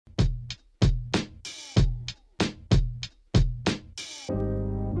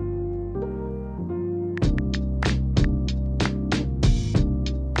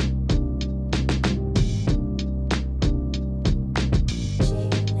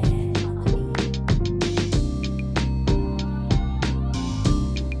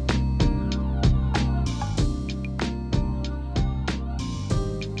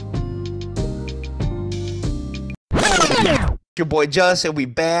Your boy Juss, and we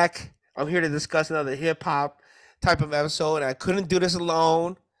back. I'm here to discuss another hip hop type of episode, and I couldn't do this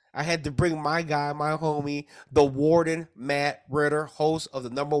alone. I had to bring my guy, my homie, the Warden, Matt Ritter, host of the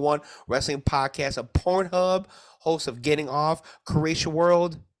number one wrestling podcast of Pornhub, host of Getting Off, Croatia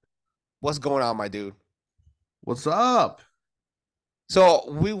World. What's going on, my dude? What's up? So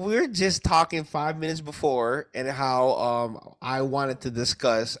we were just talking 5 minutes before, and how I wanted to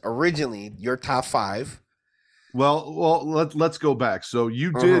discuss originally your top five. Let's go back. So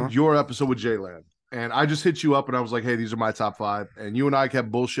you did your episode with Jayland, and I just hit you up and I was like, hey, these are my top five. And you and I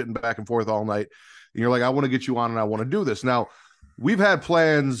kept bullshitting back and forth all night. And you're like, I want to get you on and I want to do this. Now, we've had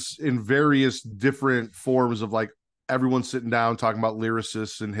plans in various different forms of like everyone sitting down talking about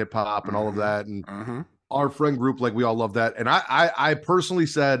lyricists and hip hop and all of that. And our friend group, like we all love that. And I personally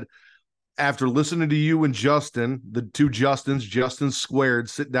said, after listening to you and Justin, the two Justins, Justin squared,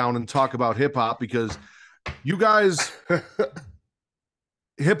 sit down and talk about hip hop, because you guys,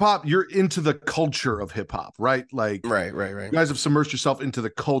 hip hop, you're into the culture of hip hop, right? Like, right. You guys have submerged yourself into the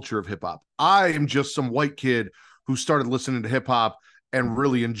culture of hip hop. I am just some white kid who started listening to hip hop and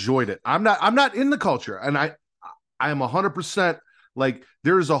really enjoyed it. I'm not in the culture, and I am 100% like,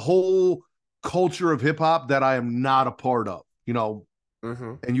 there is a whole culture of hip hop that I am not a part of, you know.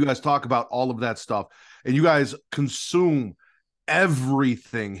 And you guys talk about all of that stuff, and you guys consume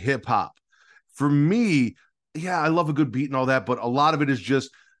everything hip hop. For me, yeah, I love a good beat and all that, but a lot of it is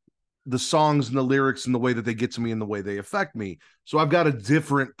just the songs and the lyrics and the way that they get to me and the way they affect me. So I've got a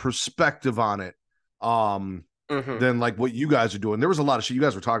different perspective on it than like what you guys are doing. There was a lot of shit you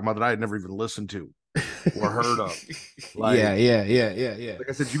guys were talking about that I had never even listened to or heard of. Like, yeah. Like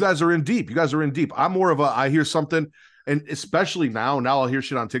I said, you guys are in deep. I'm more of a, I hear something, and especially now I'll hear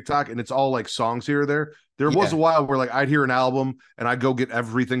shit on TikTok and it's all like songs here or there. There was a while where like I'd hear an album and I'd go get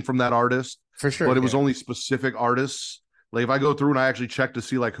everything from that artist. For sure. But it was only specific artists. Like if I go through and I actually check to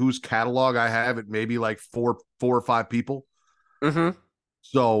see like whose catalog I have, it may be like four or five people.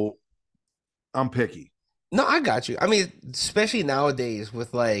 So I'm picky. No, I got you. I mean, especially nowadays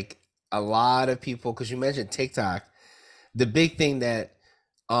with like a lot of people, because you mentioned TikTok, the big thing that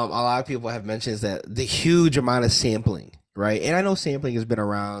a lot of people have mentioned is that the huge amount of sampling, right? And I know sampling has been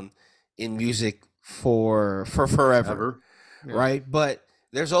around in music for forever, right? But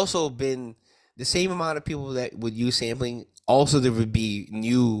there's also been the same amount of people that would use sampling. Also, there would be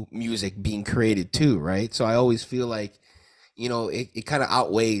new music being created too, right? So I always feel like, you know, it kind of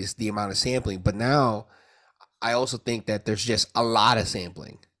outweighs the amount of sampling. But now I also think that there's just a lot of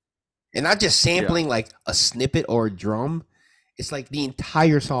sampling, and not just sampling like a snippet or a drum. It's like the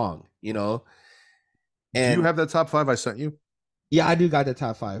entire song, you know. And do you have that top five I sent you? Yeah, I do got the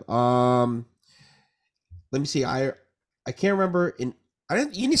top five. Let me see. I can't remember.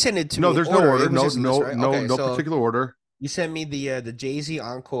 You didn't send it to me. No, there's no order. No particular order. You sent me the Jay-Z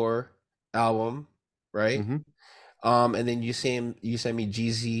Encore album, right? And then you sent me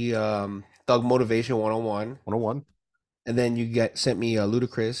Jeezy Thug Motivation 101. And then you sent me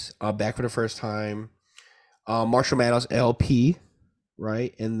Ludacris Back for the First Time, Marshall Mathers LP,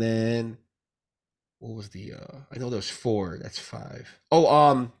 right? And then what was the I know there's four, that's five.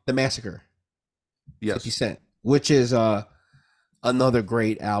 Oh, The Massacre. Yes. 50 Cent, which is another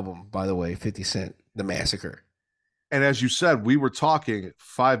great album, by the way, 50 Cent, The Massacre. And as you said, we were talking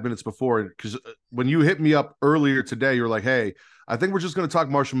 5 minutes before, because when you hit me up earlier today, you were like, hey, I think we're just going to talk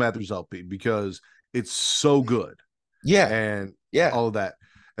Marshall Mathers LP because it's so good. Yeah. And all of that.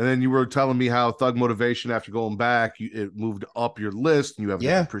 And then you were telling me how Thug Motivation, after going back, it moved up your list and you have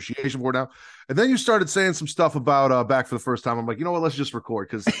an appreciation for it now. And then you started saying some stuff about Back for the First Time. I'm like, you know what? Let's just record,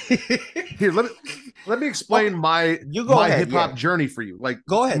 because here, let me explain my hip hop journey for you. Like,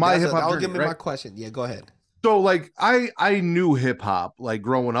 go ahead. My hip hop journey. Give me my question. Yeah, go ahead. So like I knew hip hop like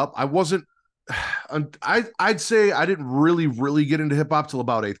growing up. I wasn't. I'd say I didn't really get into hip hop till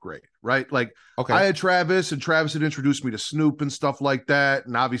about 8th grade, right? Like, I had Travis, and Travis had introduced me to Snoop and stuff like that,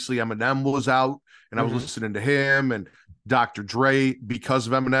 and obviously Eminem was out, and I was listening to him and Dr. Dre because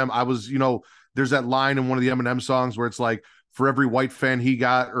of Eminem. I was, you know, there's that line in one of the Eminem songs where it's like, for every white fan he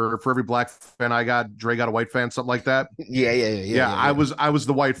got, or for every black fan I got, Dre got a white fan, something like that. Yeah. I was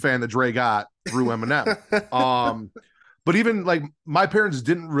the white fan that Dre got through Eminem. But even like my parents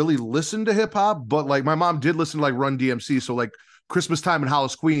didn't really listen to hip hop, but like my mom did listen to like Run DMC. So like Christmas Time in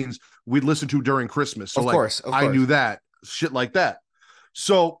Hollis, Queens, we'd listen to during Christmas. So of like course. I knew that shit like that.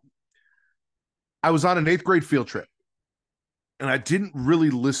 So I was on an 8th grade field trip, and I didn't really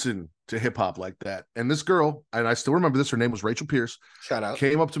listen to hip hop like that. And this girl, and I still remember this, her name was Rachel Pierce. Shout out.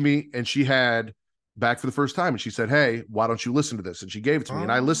 Came up to me, and she had Back for the First Time, and she said, hey, why don't you listen to this? And she gave it to me,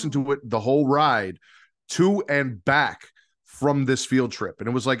 and I listened to it the whole ride to and back from this field trip, and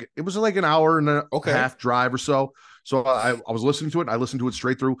it was like an hour and a Okay. half drive or so. So I was listening to it. I listened to it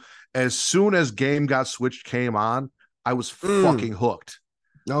straight through. As soon as Game Got Switched came on, I was Mm. fucking hooked.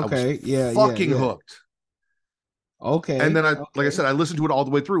 I was Okay. Yeah. Yeah. fucking Yeah. hooked. And Okay. then like I Okay. said, I listened to it all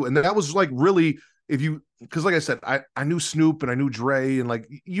the way through, and that was like really, if you, because like I said, I knew Snoop and I knew Dre, and like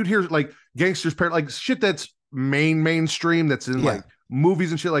you'd hear like Gangsters Paradise, like shit that's mainstream, that's in Yeah. like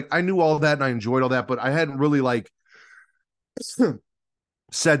movies and shit. Like I knew all that and I enjoyed all that, but I hadn't really like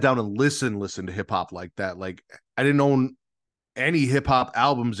sat down and listened to hip hop like that. Like I didn't own any hip hop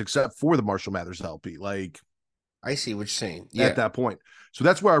albums except for the Marshall Mathers LP. Like I see what you're saying. at Yeah. that point. So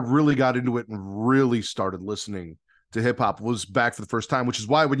that's where I really got into it and really started listening to hip hop, was Back for the First Time, which is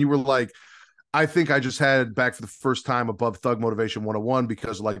why when you were like, I think I just had Back for the First Time above Thug Motivation 101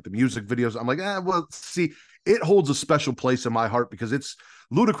 because of like the music videos. I'm like, well, see, it holds a special place in my heart because it's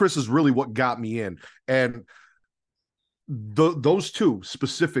Ludacris is really what got me in. And those two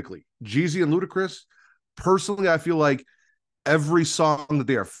specifically, Jeezy and Ludacris, personally, I feel like every song that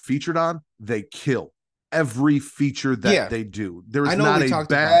they are featured on, they kill. Every feature that Yeah. they do. There I is know not we a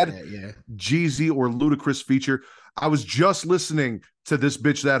talked about bad that. Yeah. Jeezy or Ludacris feature. I was just listening to This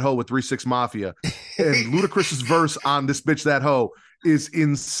Bitch That Hoe with 3 6 Mafia, and Ludacris's verse on This Bitch That Hoe is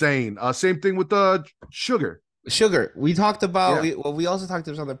insane. Same thing with Sugar. Sugar. We talked about. Yeah. We also talked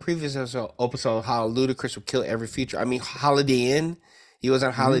about on the previous episode how Ludacris would kill every feature. I mean, Holiday Inn. He was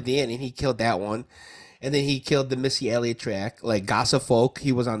on Mm-hmm. Holiday Inn and he killed that one. And then he killed the Missy Elliott track, like Gossip Folk.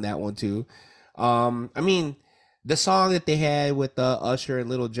 He was on that one too. I mean, the song that they had with Usher and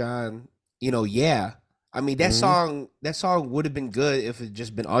Little John, yeah. I mean, Mm-hmm. that song would have been good if it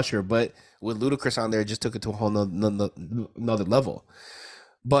just been Usher, but with Ludacris on there, it just took it to a whole another level.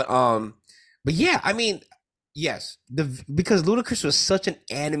 But but yeah, I mean, yes, because Ludacris was such an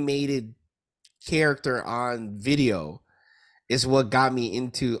animated character on video is what got me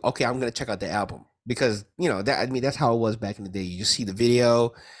into, okay, I'm gonna check out the album because that, I mean, that's how it was back in the day. You see the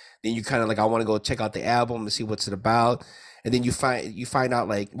video, then you kind of like, I want to go check out the album and see what's it about, and then you find out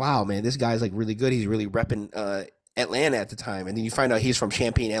like, wow, man, this guy's like really good. He's really repping Atlanta at the time, and then you find out he's from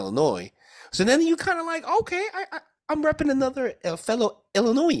Champaign, Illinois. So then you kind of like, okay, I'm repping another fellow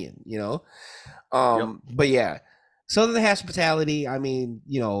Illinoisan, Yep. But yeah. Southern Hospitality, I mean,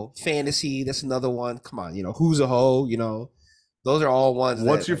 Fantasy, that's another one. Come on, Who's a Hoe, those are all ones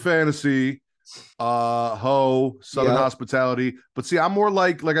What's that your like, fantasy? Ho, Southern yep. Hospitality. But see, I'm more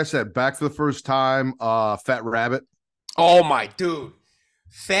like I said, Back for the First Time, Fat Rabbit. Oh my dude.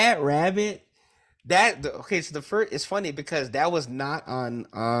 Fat Rabbit. Okay, so the first, it's funny because that was not on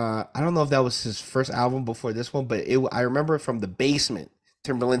I don't know if that was his first album before this one, but I remember it from The Basement.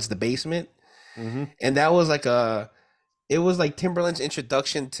 Timberland's The Basement. Mm-hmm. And that was like it was like Timberland's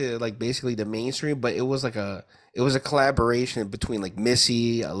introduction to like basically the mainstream, but it was a collaboration between like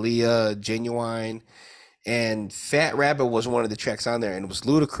Missy, Aaliyah, Genuine, and Fat Rabbit was one of the tracks on there, and it was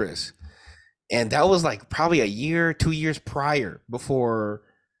Ludacris. And that was like probably a year, 2 years prior before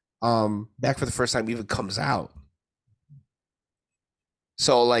Back for the First Time even comes out.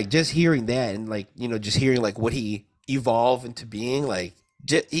 So like just hearing that and like just hearing like what he evolved into being like,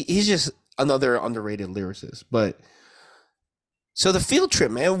 he's just another underrated lyricist. But so the field trip,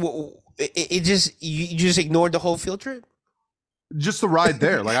 man, it just you just ignored the whole field trip. Just the ride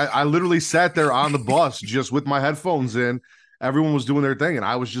there. Like I literally sat there on the bus just with my headphones in. Everyone was doing their thing, and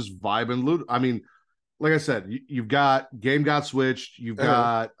I was just vibing. I mean, like I said, you've got Game Got Switched, you've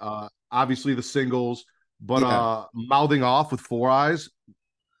Uh-huh. got obviously the singles, but Yeah. Mouthing Off with Four Eyes.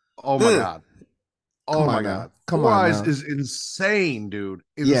 Oh my Mm. god. Oh Come my on now. god. Come Four on Eyes now. is insane, dude.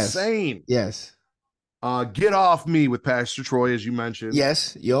 Yes. Insane. Yes. Get Off Me with Pastor Troy, as you mentioned.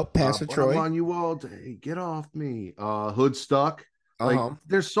 Yes. Yup. Pastor But I'm Troy. on you all day. Get off me. Hood Stuck. Uh Like huh.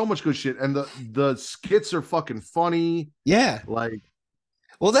 there's so much good shit. And the skits are fucking funny. Yeah. Like,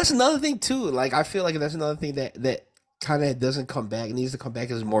 Well, that's another thing too. Like I feel like that's another thing that kind of doesn't come back. It needs to come back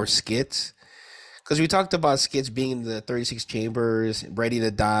as more skits. Because we talked about skits being in the 36 Chambers, Ready to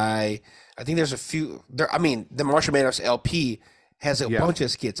Die. I think there's a few there. I mean, the Marshall Mathers LP has a yeah. bunch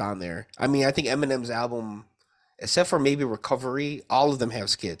of skits on there. I mean, I think Eminem's album, except for maybe Recovery, all of them have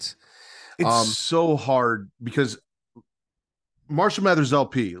skits. It's Um, so hard because Marshall Mathers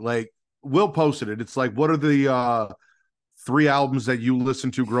LP, like Will posted it. It's like, what are the 3 albums that you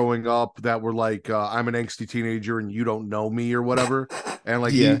listened to growing up that were like I'm an angsty teenager and you don't know me or whatever? And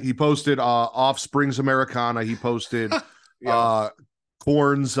like he yeah. he posted Offspring's Americana, he posted Yeah. uh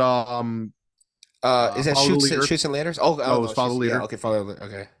Korn's Is that Follow the Leader. Shoots and Ladders? Oh No, it was no, Follow the yeah. Leader. Okay, follow.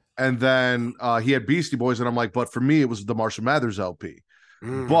 Okay. And then he had Beastie Boys, and I'm like, but for me, it was the Marshall Mathers LP.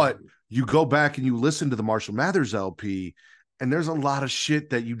 But Mm. you go back and you listen to the Marshall Mathers LP, And there's a lot of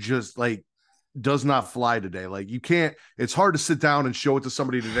shit that you just like does not fly today. Like you can't, it's hard to sit down and show it to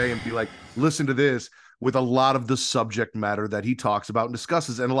somebody today and be like, listen to this, with a lot of the subject matter that he talks about and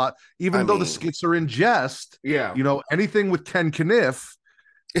discusses. And a lot, I even though the mean, skits are in jest, yeah. you know, anything with Ken Kniff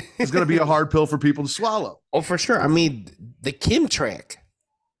is going to be a hard pill for people to swallow. Oh, for sure. I mean, the Kim track.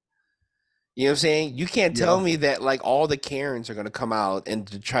 You know what I'm saying? You can't tell Yeah. me that like all the Karens are gonna come out and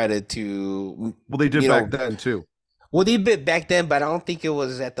to try to Well, they did you back know, then too. well they did back then, but I don't think it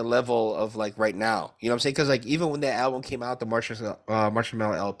was at the level of like right now. You know what I'm saying? Because like even when that album came out, the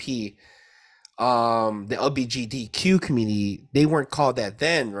Marshmallow LP, the LBGTQ community, they weren't called that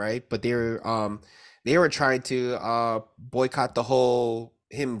then, right? But they were trying to boycott the whole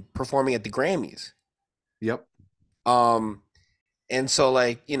him performing at the Grammys. Yep. Um and so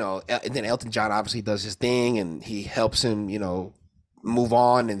like, and then Elton John obviously does his thing and he helps him, move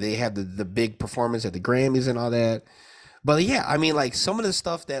on, and they have the big performance at the Grammys and all that. But yeah, I mean like some of the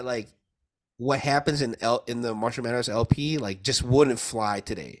stuff that like what happens in the Marshall Mathers LP like just wouldn't fly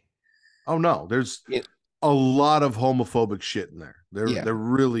today. Oh no, there's It, a lot of homophobic shit in there. yeah. There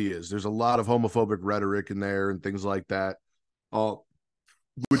really is. There's a lot of homophobic rhetoric in there and things like that. Uh,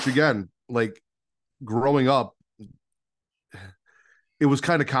 which again, like growing up, it was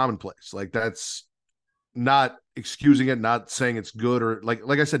kind of commonplace. Like that's not excusing it, not saying it's good, or like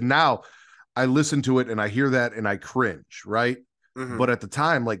I said, now I listen to it and I hear that and I cringe, right? Hmm. But at the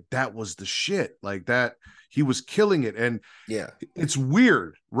time, like that was the shit. Like that he was killing it. And Yeah. it's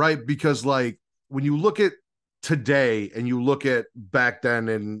weird, right? Because like when you look at today and you look at back then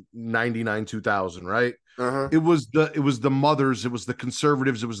in 99, 2000, right? Uh-huh. It was the mothers, it was the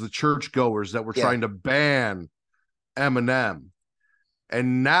conservatives, it was the churchgoers that were Yeah. trying to ban Eminem.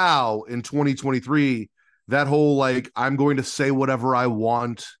 And now in 2023, that whole like I'm going to say whatever I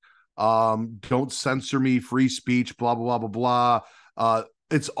want, don't censor me, free speech, blah blah blah blah blah.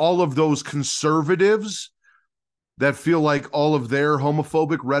 It's all of those conservatives that feel like all of their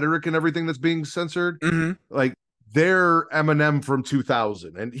homophobic rhetoric and everything that's being censored, Hmm. like they're Eminem from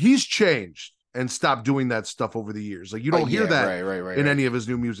 2000, and he's changed and stopped doing that stuff over the years. Like you Oh don't hear yeah, that in right. any of his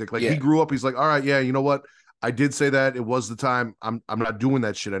new music. Like he Yeah. grew up, he's like, all right, yeah, you know what? I did say that. It was the time. I'm not doing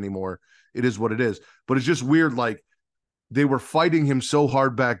that shit anymore. It is what it is. But it's just weird. Like they were fighting him so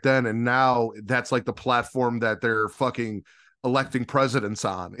hard back then, and now that's like the platform that they're fucking electing presidents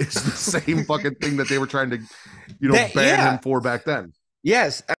on. It's the same fucking thing that they were trying to, That ban him yeah. for back then.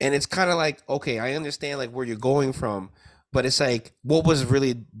 Yes, and it's kind of like, okay, I understand like where you're going from, but it's like, what was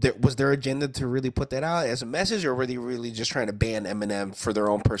really was their agenda to really put that out as a message, or were they really just trying to ban Eminem for their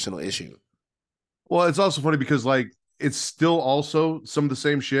own personal issue? Well, it's also funny because like it's still also some of the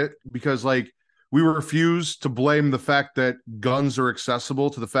same shit because like we refuse to blame the fact that guns are accessible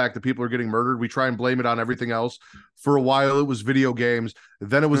to the fact that people are getting murdered. We try and blame it on everything else. For a while, it was video games.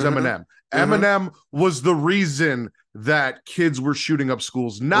 Then it was Mm-hmm. Eminem. Mm-hmm. Eminem was the reason that kids were shooting up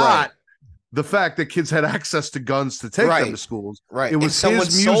schools, Right. not the fact that kids had access to guns to take them to Right. schools. Right. It And was someone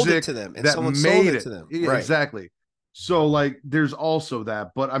his sold it music to them. And that someone sold made it it. to them. Yeah, Right. exactly. So like there's also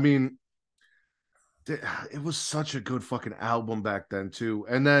that. But I mean, it was such a good fucking album back then too.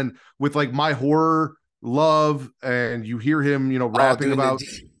 And then with like My Horror Love, and you hear him, Oh, rapping doing about.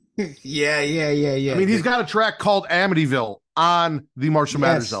 yeah, I yeah. mean, he's got a track called Amityville on the Marshall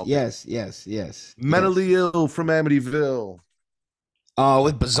Mathers Yes, LP. yes. Mentally ill from Amityville.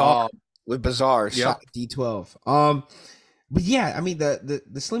 With Bizarre, Uh, shot yep. D12. But yeah, I mean the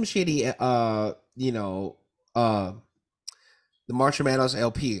Slim Shady, uh, the Marshall Mathers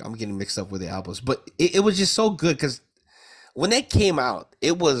LP. I'm getting mixed up with the albums, but it was just so good because when that came out,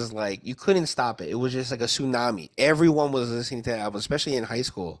 it was like you couldn't stop it. It was just like a tsunami. Everyone was listening to that album, especially in high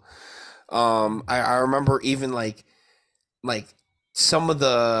school. I remember even like some of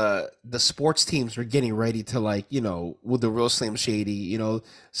the sports teams were getting ready to like with the real Slim Shady.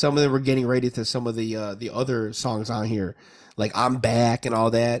 Some of them were getting ready to some of the other songs on here, like I'm Back and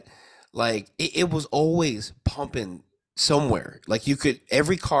all that. Like it was always pumping somewhere. Like you could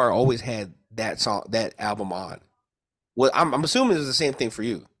every car always had that song, that album on. Well, I'm assuming it was the same thing for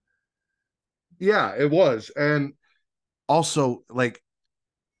you. Yeah, it was. And also, like,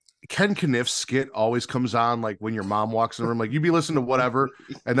 Ken Kniff's skit always comes on like when your mom walks in the room, like you be listening to whatever,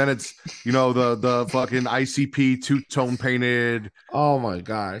 and then it's the fucking ICP two-tone painted Oh my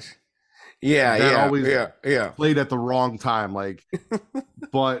gosh. that always Yeah. played at the wrong time. Like,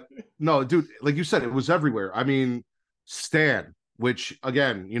 but no, dude, like you said, it was everywhere. I mean, Stan, which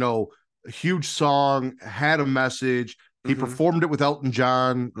again, a huge song, had a message. He Mm-hmm. performed it with Elton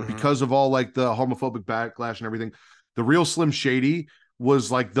John Mm-hmm. because of all like the homophobic backlash and everything. The real Slim Shady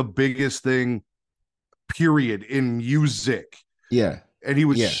was like the biggest thing period in music. Yeah. And he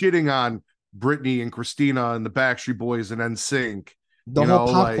was Yeah. shitting on Britney and Christina and the Backstreet Boys and NSYNC, The you whole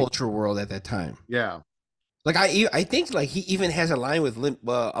know, pop like, culture world at that time. yeah. Like I think like he even has a line with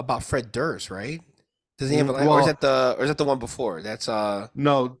about Fred Durst, right? Does he have a line, Well, or is that the one before? That's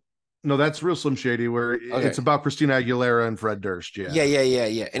no, no, that's real Slim Shady, where it's okay. about Christina Aguilera and Fred Durst. Yeah.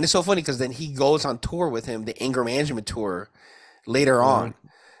 Yeah. And it's so funny because then he goes on tour with him, the anger management tour, later Mhm. on,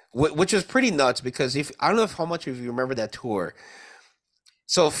 which was pretty nuts because if I don't know if how much of you remember that tour.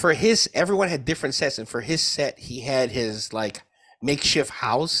 So for his, everyone had different sets, and for his set, he had his like makeshift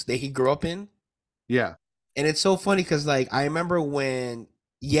house that he grew up in. Yeah. And it's so funny because like I remember when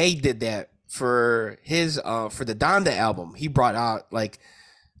Ye did that for his for the Donda album, he brought out like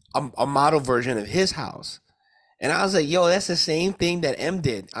a model version of his house. And I was like, yo, that's the same thing that M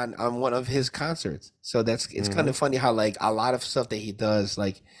did on one of his concerts. So it's kind Hmm. of funny how like a lot of stuff that he does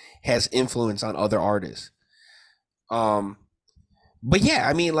like has influence on other artists. Um but yeah,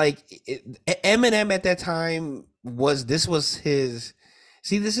 I mean like Eminem at that time was this was his.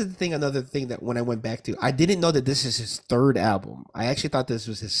 See, this is the thing. Another thing that when I went back to, I didn't know that this is his third album. I actually thought this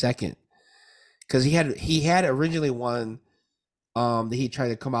was his second because he had originally one that he tried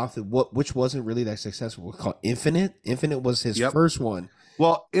to come out with which wasn't really that successful, called Infinite. Infinite was his Yep. first one.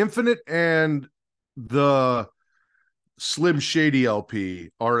 Well, Infinite and the Slim Shady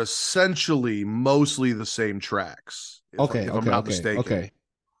LP are essentially mostly the same tracks, Okay, if I'm okay, not okay, mistaken. okay.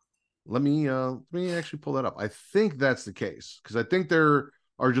 Let me actually pull that up. I think that's the case because I think there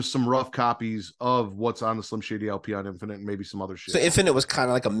are just some rough copies of what's on the Slim Shady LP on Infinite and maybe some other So shit. Infinite was kind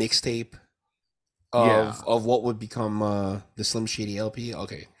of like a mixtape Yeah, of what would become the Slim Shady LP.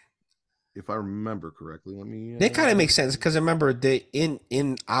 Okay, if I remember correctly. Let me. that kind of makes sense because remember the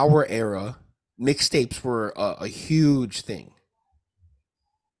in our era, mixtapes were a huge thing.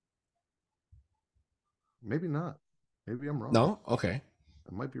 Maybe not. Maybe I'm wrong. No, okay,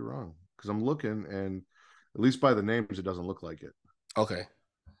 I might be wrong because I'm looking, and at least by the names, it doesn't look like it. okay.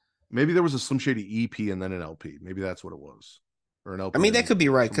 Maybe there was a Slim Shady EP and then an LP. Maybe that's what it was, or an I LP mean, that and could be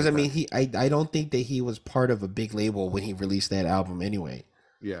right something because I like that. mean, I don't think that he was part of a big label when he released that album anyway.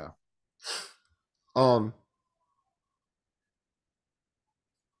 Yeah, Um,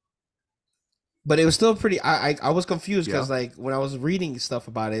 but it was still pretty. I was confused yeah. because like when I was reading stuff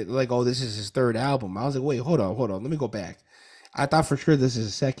about it, like, oh, this is his third album. I was like, wait, hold on, let me go back. I thought for sure this is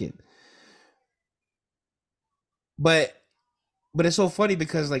his second, but it's so funny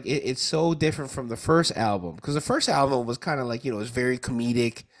because like it's so different from the first album because the first album was kind of like it was very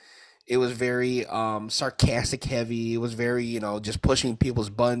comedic. It was very sarcastic heavy. It was very just pushing people's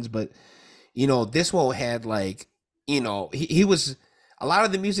buttons, but this one had like, he was a lot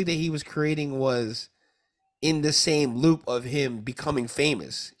of the music that he was creating was in the same loop of him becoming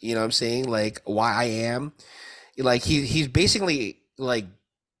famous. You know what I'm saying? Like Why I Am. Like he's basically like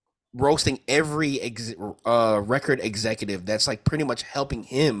roasting every record executive that's like pretty much helping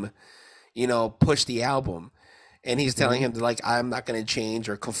him, push the album. And he's telling Hmm. him that like I'm not gonna change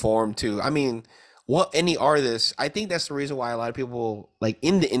or conform to. I mean, what any artist, I think that's the reason why a lot of people like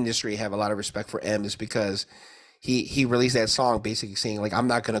in the industry have a lot of respect for M is because he released that song basically saying like I'm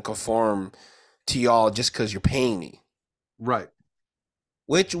not gonna conform to y'all just because you're paying me. Right.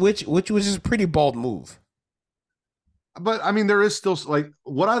 Which was just a pretty bold move. But I mean, there is still like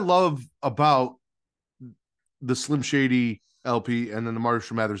what I love about the Slim Shady LP and then the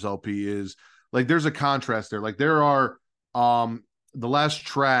Marshall Mathers LP is like there's a contrast there. Like there are the last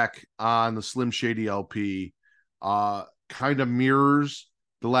track on the Slim Shady LP kind of mirrors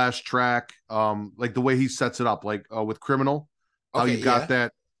the last track, like the way he sets it up, like with Criminal, how Okay, you got yeah.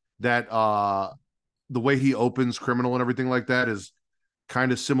 that the way he opens Criminal and everything like that is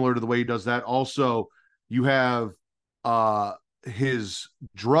kind of similar to the way he does that. Also, you have uh his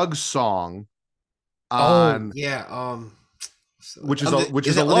drug song Oh on yeah. which Is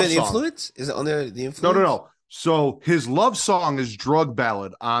is a it under love the song. influence? Is it under the No, no, influence? no. So his love song is Drug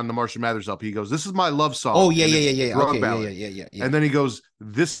Ballad on the Marshall Mathers LP. He goes, "This is my love Oh song," yeah, and yeah, it's yeah, yeah. Drug Okay, yeah, yeah, Ballad. yeah, yeah, yeah. And then he goes,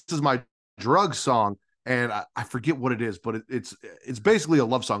 "This is my drug song," and I forget what it is, but it's basically a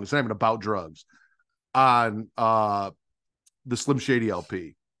love song. It's not even about drugs on the Slim Shady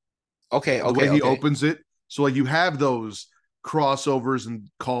LP. Okay, The way okay, he okay. opens it, so like you have those crossovers and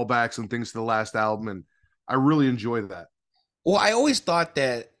callbacks and things to the last album, and I really enjoy that. Well, I always thought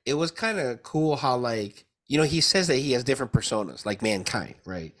that it was kind of cool how like he says that he has different personas, like Mankind,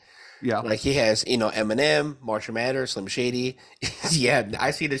 right? Yeah, Like he has Eminem, Marshall Mathers, Slim Shady. Yeah,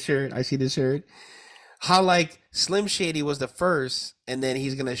 I see the shirt. I see the shirt. How like Slim Shady was the first, and then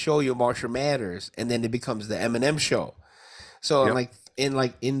he's gonna show you Marshall Mathers, and then it becomes the Eminem show. So I'm yep, like, in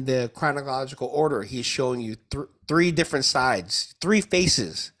like in the chronological order, he's showing you three different sides, three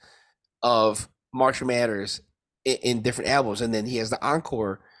faces of Marshall Mathers in different albums, and then he has the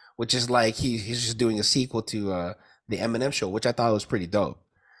encore, which is like he's just doing a sequel to the Eminem show, which I thought was pretty dope.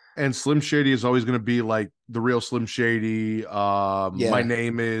 And Slim Shady is always going to be like the real Slim Shady. My Yeah,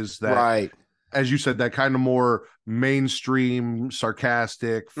 name is that, right. as you said, that kind of more mainstream,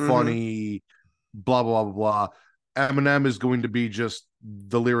 sarcastic, Mm-hmm. funny, blah blah blah blah. Eminem is going to be just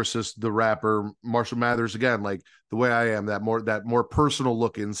the lyricist, the rapper. Marshall Mathers again, like the way I am, that more personal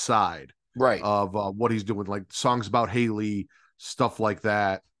look inside Right. of what he's doing, like songs about Haley, stuff like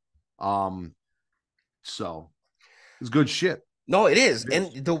that. Um, so it's good shit. No, it is. It And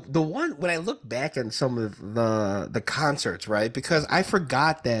is. the one when I look back at some of the concerts, right? Because I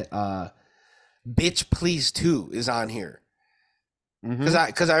forgot that Bitch Please 2 is on here. Mm-hmm.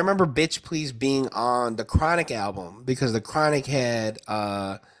 Cause I remember Bitch Please being on the Chronic album because the Chronic had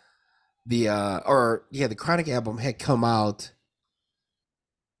the Chronic album had come out.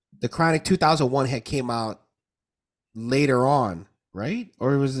 The Chronic 2001 had came out later on, right?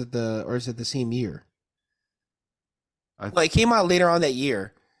 Or is it the same year? I Well, it came out later on that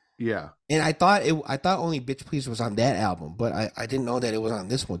year. yeah. And I thought only Bitch Please was on that album, but I didn't know that it was on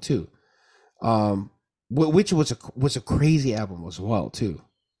this one too. Um, which was a crazy album as well too.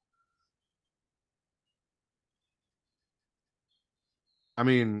 I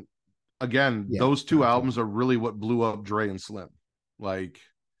mean, again, Yeah, those two albums are really what blew up Dre and Slim. Like,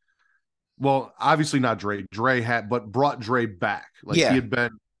 well, obviously not Dre. Dre had, but brought Dre back. Like he yeah, had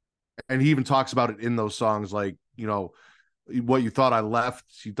been, and he even talks about it in those songs. Like, what you thought I left,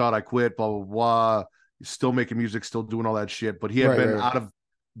 you thought I quit, blah blah blah. He's still making music, still doing all that shit. But he had right, been right. out of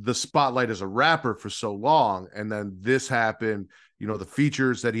the spotlight as a rapper for so long, and then this happened. The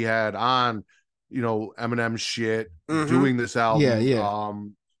features that he had on, Eminem shit, Mm-hmm. doing this Yeah, album. yeah.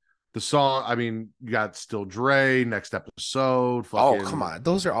 The song, I mean, you got Still Dre, Next Episode, Oh, come fucking on.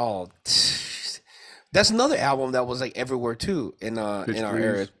 Those are all That's another album that was like everywhere too in Bitch our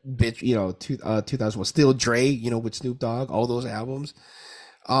era. Please. Bitch, 2001 Still Dre, with Snoop Dogg, all those albums.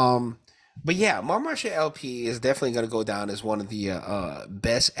 Um but yeah, Marshall LP is definitely going to go down as one of the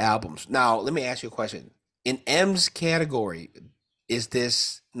best albums. Now, let me ask you a question. In M's category, is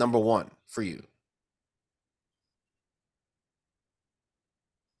this number 1 for you?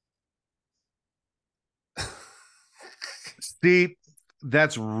 See,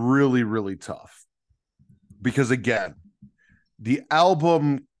 that's really, really tough because, again, the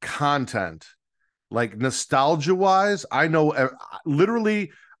album content, like nostalgia wise, I know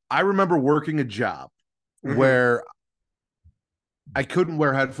literally, I remember working a job Mm-hmm. where I couldn't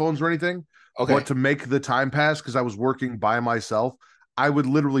wear headphones or anything, but Okay. to make the time pass, because I was working by myself, I would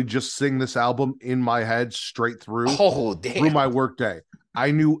literally just sing this album in my head straight Oh, through damn. my workday.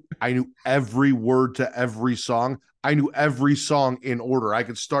 I knew every word to every song. I knew every song in order. I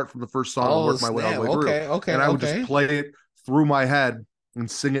could start from the first song and Oh, work my way all the snap. way through. Okay, okay, And I would just okay. play it through my head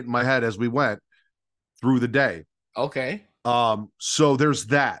and sing it in my head as we went through the day. Okay. So there's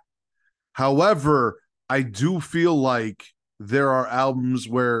that. However, I do feel like there are albums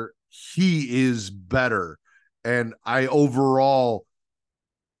where he is better. And I love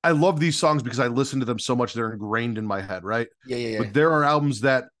these songs because I listen to them so much they're ingrained in my head, right? Yeah, yeah, yeah. But there are albums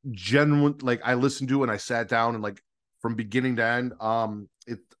that genuine like I listened to and I sat down and like from beginning to end,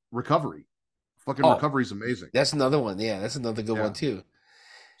 it Recovery. Fucking Oh, Recovery is amazing. that's another one. Yeah, that's another good one Yeah. too.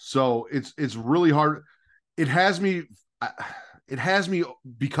 So it's really hard. It has me it has me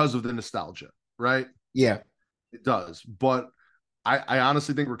because of the nostalgia, right? Yeah. It does. But I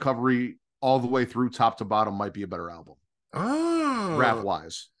honestly think Recovery all the way through top to bottom might be a better album, rap Oh,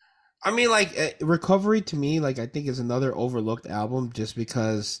 wise. I mean, like Recovery to me, like I think is another overlooked album just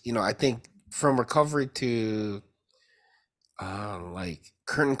because I think from Recovery to like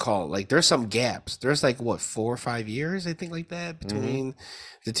Curtain Call, like there's some gaps. There's like what 4 or 5 years, I think, like that Mm-hmm. between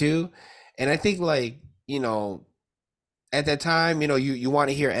the two, and I think like at that time, you want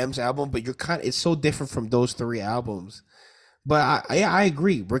to hear M's album, but it's so different from those three albums. But I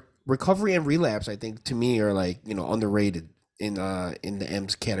agree. Recovery and Relapse, I think, to me are like underrated in the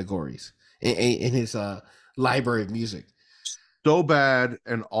M's categories in his library of music. So Bad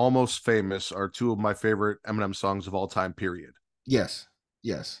and Almost Famous are two of my favorite Eminem songs of all time, period. Yes,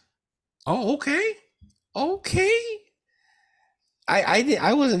 yes. Oh, okay, okay.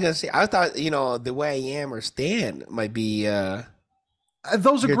 I wasn't gonna say. I thought The Way I Am or Stan might be Those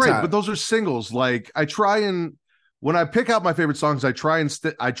are your great, but top. those are singles. Like I try and when I pick out my favorite songs, I try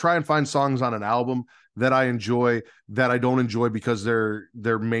and find songs on an album that I enjoy that I don't enjoy because they're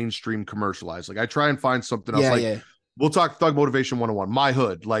mainstream commercialized. Like I try and find something else. Yeah, Like yeah. we'll talk Thug Motivation 101. My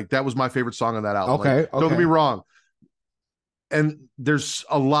Hood, like that was my favorite song on that album. Like, Okay, don't get me okay. wrong, and there's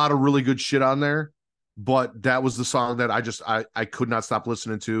a lot of really good shit on there, but that was the song that I could not stop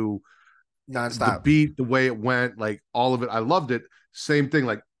listening to. The Nonstop. beat, the way it went, like all of it, I loved it. Same thing,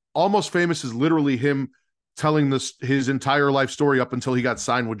 like Almost Famous is literally him telling this his entire life story up until he got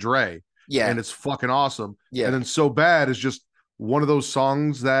signed with Dre, Yeah, and it's fucking awesome. And yeah. then So Bad is just one of those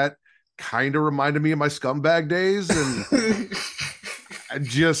songs that kind of reminded me of my scumbag days, and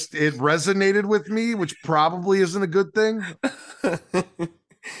just it resonated with me, which probably isn't a good thing,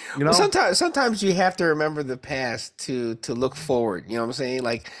 you Well, know? sometimes you have to remember the past to look forward. You know what I'm saying?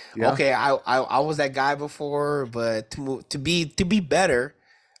 Like, Yeah. okay, I was that guy before, but to be better,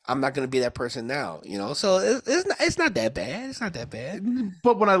 I'm not gonna be that person now. You know, so it's not that bad. It's not that bad.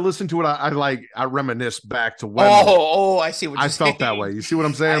 But when I listen to it, I reminisce back to when Oh, I see what I you're felt that way. saying. You see what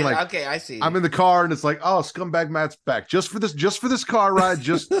I'm saying? Like Okay, I see. I'm in the car and it's like, oh, scumbag Matt's back just for this car ride,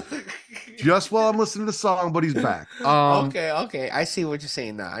 just while I'm listening to the song, but he's back. Okay, okay. I see what you're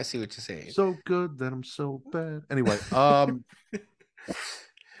saying now. I see what you're saying. So good that I'm so bad. Anyway,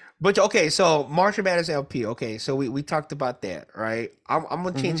 But okay, so Marshall Mathers LP. Okay, so we talked about that, right? I'm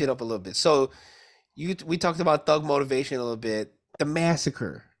gonna change mhm. it up a little bit. So we talked about Thug Motivation a little bit. The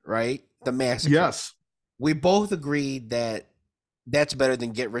Massacre, right? The Massacre. Yes, We both agreed that that's better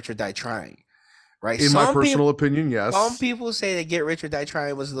than Get Rich or Die Trying, right? in my personal opinion, Some yes. people say that Get Rich or Die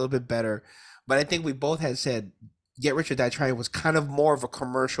Trying was a little bit better, but I think we both had said Get Rich or Die Trying was kind of more of a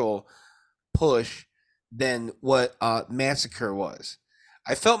commercial push than what Massacre was.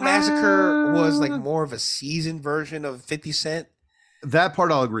 I felt Massacre was like Uh, more of a seasoned version of 50 Cent. that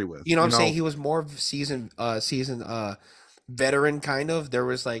part I'll agree with. You know what You I'm saying? know, He was more of a seasoned veteran kind of. There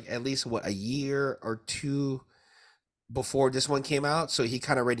was like at least what a year or two before this one came out, so he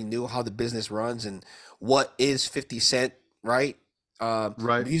kind of already knew how the business runs and what is 50 Cent, right?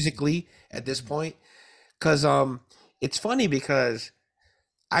 right? Musically at this point. Cause it's funny because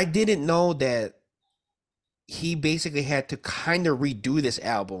I didn't know that he basically had to kind of redo this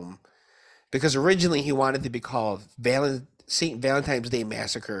album because originally he wanted to be called St. Valentine's Day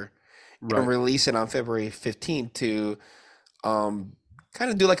Massacre and Right. release it on February 15th to um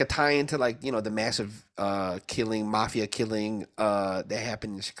kind of do like a tie into like, you know, the massive mafia killing that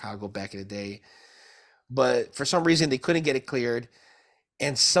happened in Chicago back in the day. But for some reason they couldn't get it cleared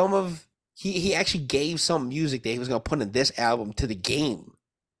and some of he actually gave some music that he was going to put in this album to the game.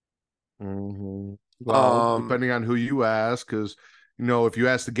 Mhm. Well, Um depending on who you ask, because if you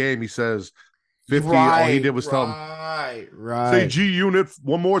ask the game, he says 50. All he right, did was tell him, right, say right. G Unit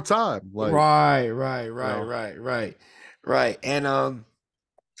one more time. Like, Right, right, you right, know, right, right, right. And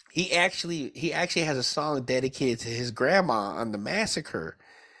he actually has a song dedicated to his grandma on the massacre,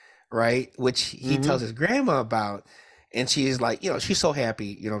 right? Which he hmm tells his grandma about, and she's like, you know, she's so happy,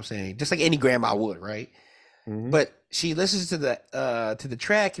 you know what I'm saying? Just like any grandma would, right? hmm But she listens to the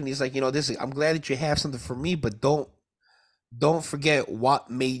track and he's like, you know, this is, I'm glad that you have something for me, but don't forget what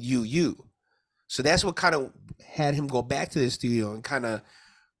made you you. So that's what kind of had him go back to the studio and kind of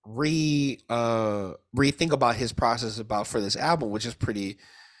rethink about his process about for this album, which is pretty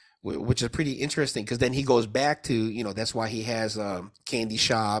interesting because then he goes back to, you know, that's why he has Candy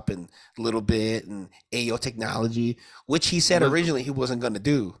Shop and Little Bit and Ayo Technology, which he said well, originally he wasn't gonna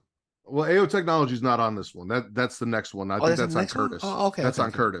do. AO Technology is not on this one. That's the next one. I Oh, think that's in the that's on next one. Curtis. Oh, okay, That's okay, on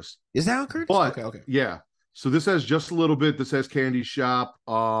okay. Curtis. Is that on Curtis? But Okay, okay. yeah, so this has just a little bit. This has Candy Shop.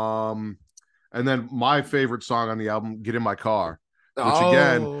 And then my favorite song on the album, Get in My Car, which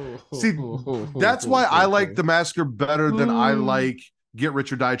again, Oh, see, that's why I like The Masker better than I like Get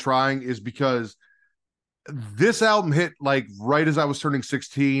Rich or Die Trying, is because this album hit like right as I was turning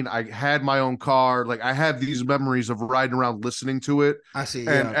 16. I had my own car. Like I have these memories of riding around listening to it. I see.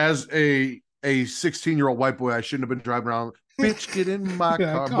 And Yeah. as a 16-year-old white boy, I shouldn't have been driving around, bitch, get in my Yeah,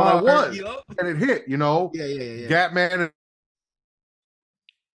 car. But I car. was. Yup. And it hit, Yeah, yeah, yeah, yeah. Gatman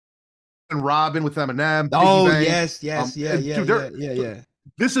and Robin with Eminem, Biggie Oh, Bang. yes, yes, yeah, And yeah, dude, yeah, yeah, yeah.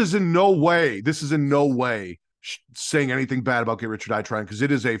 this is in no way saying anything bad about Get Rich or Die Trying, because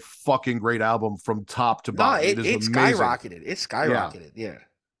it is a fucking great album from top to No, bottom. It is it amazing. skyrocketed. It Yeah. skyrocketed. Yeah.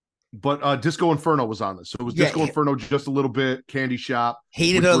 But Disco Inferno was on this. So it was Yeah. Disco Inferno just a little bit, Candy Shop,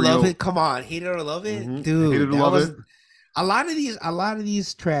 Hate it which or were, love it. Come on, hate it or love it, hated dude. to That love was it. a lot of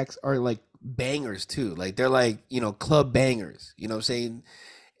these tracks are like bangers too. Like they're like, you know, club bangers. You know what I'm saying?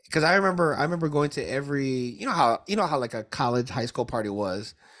 Because I remember going to every, you know how like a college high school party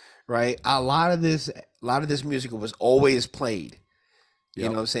was, right? A lot of this music was always played. You know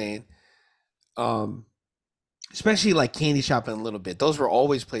Yep. what I'm saying? Um, especially like Candy Shop and a little bit. Those were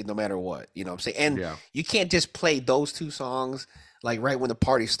always played no matter what, you know what I'm saying? And Yeah. you can't just play those two songs like right when the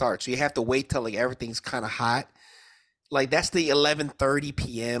party starts. So you have to wait till like everything's kind of hot. Like that's the 11:30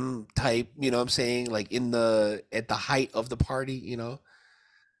 p.m. type, you know what I'm saying? Like in the at the height of the party, you know?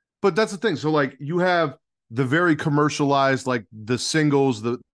 But that's the thing. So like you have the very commercialized, like the singles,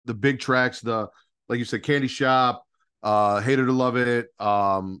 the big tracks, the like you said, Candy Shop, Hate It or Love It,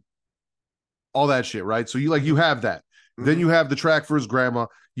 all that shit, right? So you Hmm. have that. Then Hmm. you have the track for his grandma.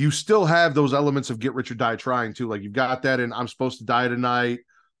 You still have those elements of Get Rich or Die Trying too. Like you've got that in I'm Supposed to Die Tonight,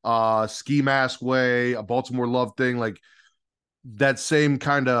 Ski Mask Way, a Baltimore Love Thing, like that same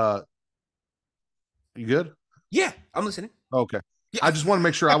kind of. You good? Yeah, I'm listening. Okay. Yeah. I just want to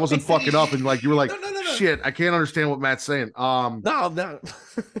make sure I wasn't fucking up and like you were like, No, no, no, no. shit, I can't understand what Matt's saying. No, I'm not.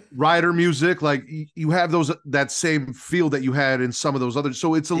 Rider music, like you have those that same feel that you had in some of those others.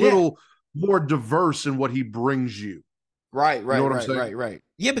 So it's a Yeah. little more diverse in what he brings you. Right, You know right, what I'm right, saying? right, right.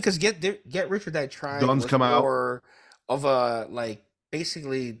 Yeah, because Get Rich or Die Trying Guns was come out. more of a like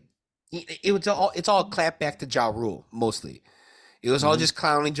basically it was all it's all clap back to Ja Rule mostly. It was all Mm-hmm. just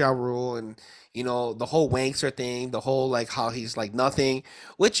clowning Ja Rule and you know the whole wankster thing, the whole like how he's like nothing,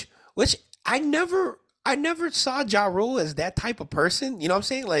 which I never saw Ja Rule as that type of person. You know what I'm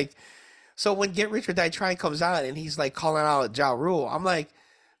saying? Like so when Get Rich or Die Trying comes out and he's like calling out Ja Rule, I'm like,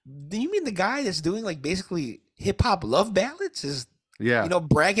 do you mean the guy that's doing like basically hip hop love ballads is you Yeah, know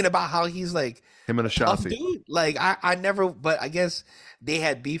bragging about how he's like him and a tough Ashanti. dude? Like I never, but I guess they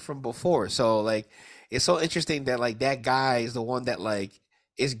had beef from before. So like it's so interesting that like that guy is the one that like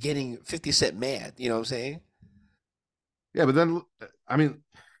is getting 50 Cent mad. You know what I'm saying? Yeah, but then I mean,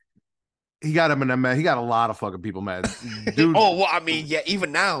 he got him in mad. He got a lot of fucking people mad. Dude, Oh well, I mean, yeah,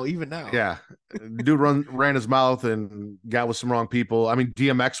 even now. yeah. Dude ran his mouth and got with some wrong people. I mean,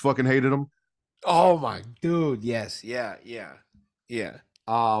 DMX fucking hated him. Oh my dude, yes, yeah, yeah, yeah.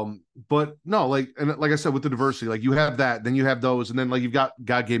 But no, like and like I said, with the diversity, like you have that, then you have those, and then like you've got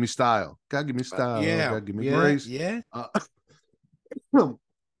God Gave Me Style, God Give Me Style, Yeah, God Give Me yeah, Grace. yeah. Uh,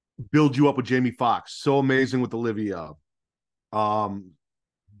 build you up with Jamie Foxx, so amazing with Olivia. Um,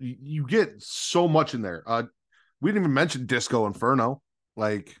 you get so much in there. We didn't even mention Disco Inferno.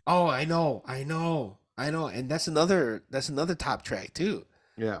 Like, Oh, I know, I know, I know, and that's another top track too.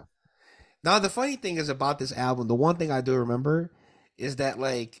 yeah, Now the funny thing is about this album, the one thing I do remember is that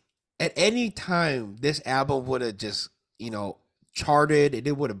like at any time this album would have just, you know, charted and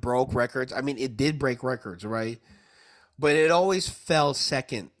it would have broke records. I mean, it did break records, right? But it always fell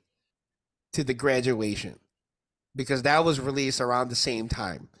second to the graduation because that was released around the same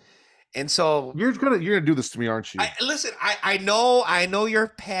time. And so you're gonna do this to me, aren't I you? listen, I know your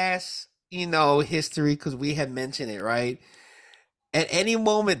past, you know, history because we had mentioned it, right? At any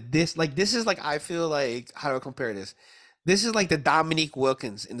moment, this is like I feel like how do I compare this? This is like the Dominique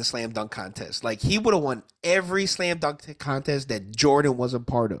Wilkins in the slam dunk contest. Like he would have won every slam dunk contest that Jordan was a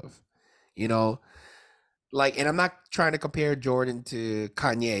part of. You know, like, and I'm not trying to compare Jordan to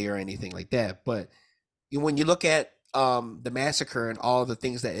Kanye or anything like that, but when you look at the massacre and all the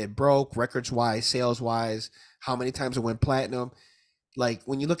things that it broke, records wise, sales wise, how many times it went platinum, like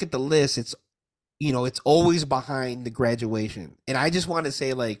when you look at the list, it's you know, it's always behind the graduation. And I just want to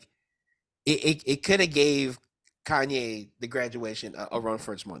say, like, it could have gave Kanye the graduation a run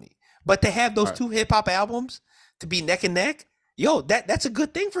for its money. But to have All those right. two hip hop albums to be neck and neck, yo, that's a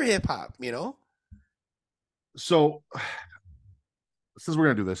good thing for hip hop, you know? So since we're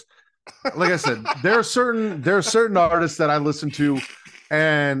gonna do this, like I said, there are certain artists that I listen to,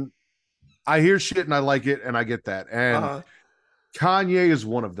 and I hear shit and I like it and I get that. And Uh-huh. Kanye is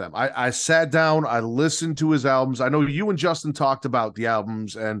one of them. I sat down, I listened to his albums. I know you and Justin talked about the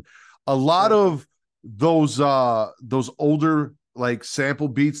albums, and a lot Uh-huh. of those older like sample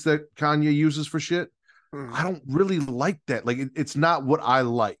beats that Kanye uses for shit. I Hmm. don't really like that. Like it's not what I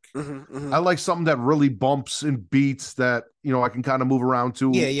like. Hmm. I Hmm. like something that really bumps and beats that I can kind of move around Yeah,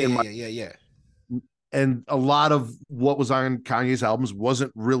 to yeah, in yeah, my. yeah, yeah, yeah. And a lot of what was on Kanye's albums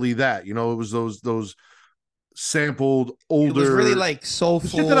wasn't really that. It was those sampled It was really older like the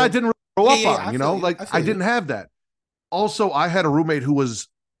shit that I soulful. didn't really grow Yeah, up yeah, yeah. on, I feel you. like I I feel you. didn't have that. Also, I had a roommate who was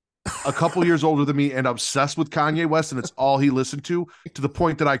a couple years older than me and obsessed with Kanye West, and it's all he listened to the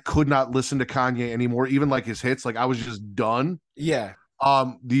point that I could not listen to Kanye anymore, even like his hits. Like I was just done. Yeah.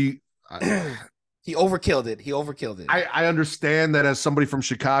 The He overkilled it. He overkilled it. I understand that as somebody from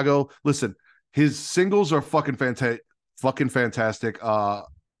Chicago. Listen, his singles are fucking fantastic.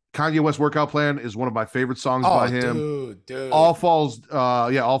 Kanye West Workout Plan is one of my favorite songs Oh, by him. dude, dude. All falls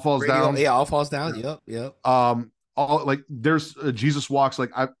Radio, down. yeah, all falls down. Yep, yep. All like there's Jesus Walks.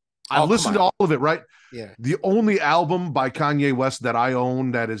 Like I Oh, come listened to on. all of it, right? Yeah. The only album by Kanye West that I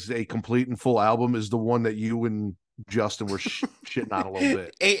own that is a complete and full album is the one that you and Justin were shitting on a little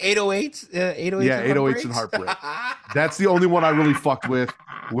bit. 808s, 808s Yeah, and 808s and heartbreaks. Heartbreak. That's the only one I really fucked with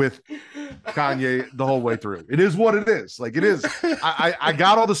Kanye the whole way through. It is what it is. Like it is. I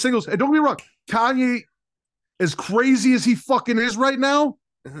got all the singles. And don't get me wrong, Kanye, as crazy as he fucking is right now,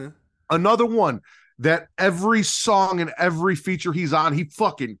 Mhm. another one that every song and every feature he's on, he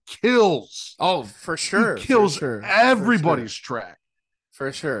fucking kills. Oh, for He sure, for kills sure, for sure, everybody's track.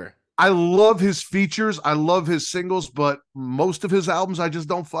 for sure. I love his features. I love his singles, but most of his albums I just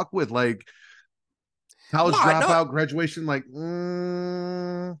don't fuck with. Like College No, no, Dropout, Graduation, like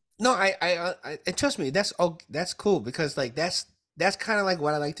no. And trust me, that's cool because like that's kind of like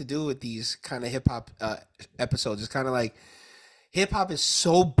what I like to do with these kind of hip hop episodes. It's kind of like hip hop is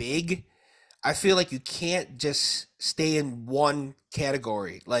so big. I feel like you can't just stay in one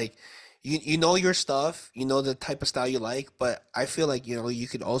category. Like you know your stuff, you know the type of style you like, but I feel like you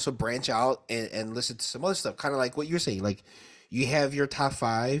could also branch out and listen to some other stuff. Kind of like what you're saying. Like you have your top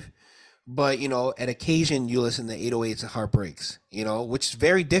five, but at occasion you listen to 808s and heartbreaks. Which is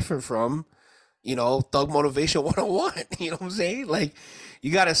very different from Thug Motivation 101. You know what I'm saying? Like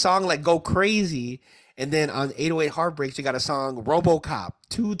you got a song like Go Crazy, and then on 808 Heartbreaks, you got a song RoboCop.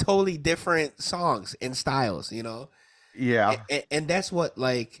 Two totally different songs and styles. yeah. And that's why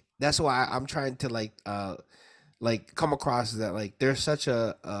I'm trying to like come across that like there's such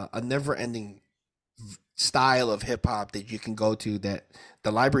a never ending style of hip hop that you can go to, that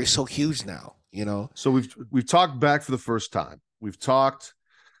the library is so huge now. So we've talked back for the first time. We've talked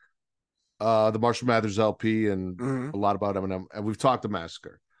the Marshall Mathers LP and Hmm. a lot about Eminem, and we've talked the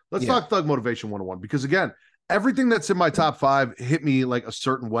Massacre. Let's Yeah. talk Thug Motivation 101 because again, everything that's in my top five hit me like a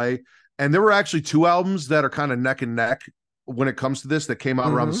certain way. And there were actually two albums that are kind of neck and neck when it comes to this that came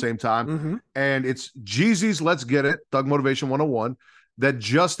out around the Hmm. same time. Hmm. And it's Jeezy's Let's Get It, Thug Motivation 101, that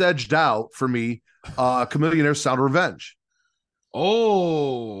just edged out for me Chameleonaire's Sound of Revenge.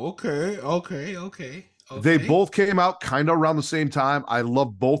 Oh, okay, okay, okay, They okay. both came out kind of around the same time. I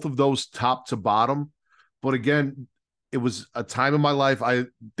love both of those top to bottom. But again, it was a time in my life. I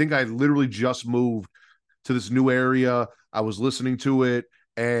think I literally just moved to this new area. I was listening to it,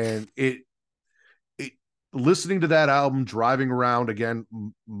 and it listening to that album, driving around again.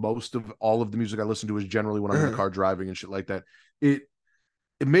 Most of all of the music I listen to is generally when I'm in the Uh-huh. car driving and shit like that. It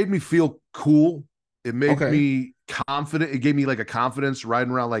it made me feel cool. It made Okay. me confident. It gave me like a confidence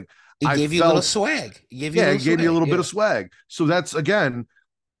riding around. Like It I gave you a little felt, swag. It gave you a yeah, it little gave me a swag. little bit Yeah. of swag. So that's again,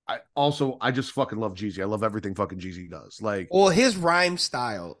 I just fucking love Jeezy. I love everything fucking Jeezy does. Like, Well, his rhyme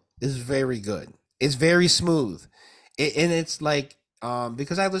style is very good. It's very smooth, and it's like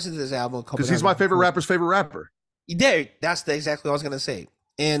because I listened to this album a couple because he's times my favorite before. rapper's favorite rapper. There, that's exactly what I was gonna say.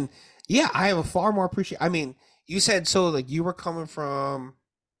 And yeah, I have a far more appreciate. I mean, you said so like you were coming from,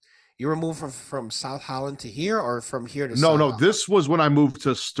 you were moving from South Holland to here, or from here to No, South no, Holland? this was when I moved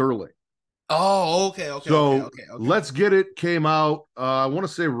to Sterling. Oh, okay, okay, okay, So okay, okay, Let's Get It came out, I want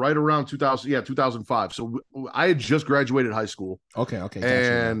to say right around 2000, yeah, 2005. So I had just graduated high school. okay, okay. Got you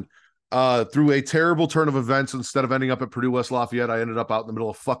now. And through a terrible turn of events, instead of ending up at Purdue West Lafayette, I ended up out in the middle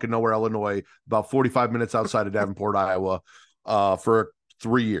of fucking nowhere, Illinois, about 45 minutes outside of Davenport, Iowa, for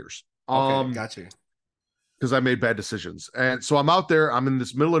 3 years. Okay, got you. Because I made bad decisions. And so I'm out there. I'm in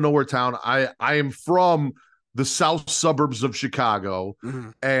this middle of nowhere town. I am from the south suburbs of Chicago, Hmm.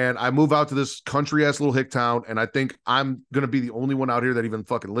 and I move out to this country ass little hick town. And I think I'm gonna be the only one out here that even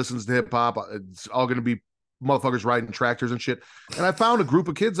fucking listens to hip hop. It's all gonna be motherfuckers riding tractors and shit. And I found a group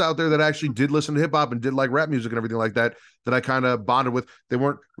of kids out there that actually did listen to hip hop and did like rap music and everything like that. That I kind of bonded with. They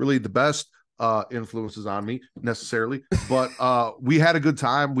weren't really the best influences on me necessarily, but we had a good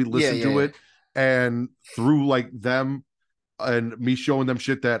time. We Yeah, listened yeah, to yeah. it, and through like them and me showing them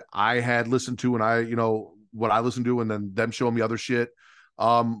shit that I had listened to, and what I listened to, and then them showing me other shit,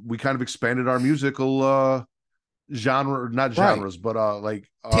 we kind of expanded our musical genre, not Right. genres, but like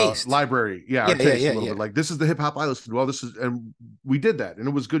Taste. library, yeah, our Yeah, yeah, taste a yeah, little yeah. bit. Like this is the hip hop I listen to. Well, this is, and we did that, and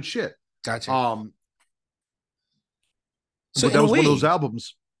it was good shit. Gotcha. um So but that in a was one of those way,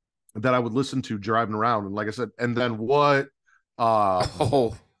 albums that I would listen to driving around. And like I said, and then um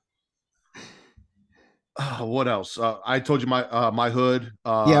oh what else? I told you my hood,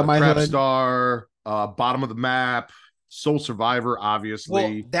 yeah, my Trap hood. Star, Bottom of the Map, Soul Survivor, Well,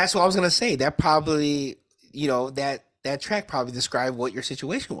 obviously. that's what I was gonna say. That probably, that track probably described what your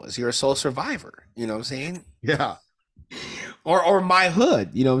situation was. You're a soul survivor. You know what I'm saying? Yeah, Or my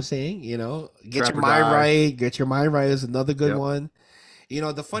hood. You know what I'm saying? Get Trap your or mind Die. right. Get your mind right is another good Yep. one.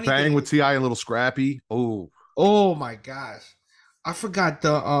 The funny Bang with thing. Ti and Little Scrappy. Oh, Oh my gosh. I forgot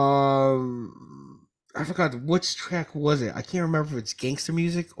the I forgot which track was it. I can't remember if it's gangster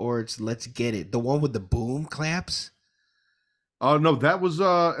music or it's Let's Get It. The one with the boom claps. Oh no, that was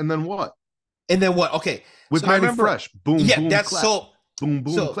and then what? And then what? Okay. With So I Manny remember Fresh. Boom, yeah, boom, that's clap. so Boom,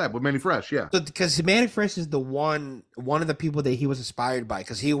 boom, so clap with Manny Fresh. Yeah. so because Manny Fresh is the one of the people that he was inspired by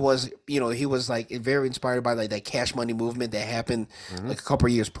because he was he was like very inspired by like that Cash Money movement that happened Mhm. like a couple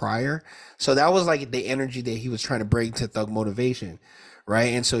of years prior. So that was like the energy that he was trying to bring to Thug Motivation,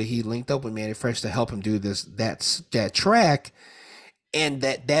 right? And so he linked up with Manny Fresh to help him do that track, and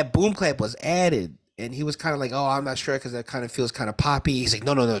that boom clap was added, and he was kind of like, oh, I'm not sure because that kind of feels kind of poppy. He's like,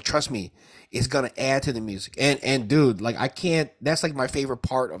 no, no, no, trust me, it's gonna add to the music. And dude, like I can't. That's like my favorite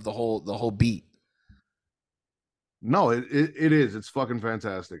part of the whole beat. No, it is. It's fucking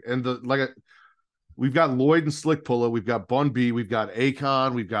fantastic. And the like we've got Lloyd and Slick Pulla, we've got Bun B, we've got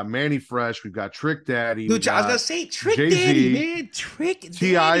Akon, we've got Manny Fresh, we've got Trick Daddy, we Dude, I was gonna got say Trick Daddy, Jay-Z, man, Trick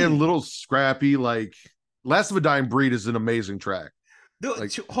T.I. and Daddy. Little Scrappy. Like Last of a Dying Breed is an amazing track. Dude,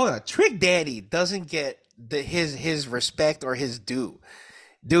 Like, hold on, Trick Daddy doesn't get his respect or his due.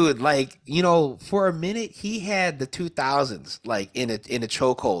 Dude, like for a minute he had the 2000s like in a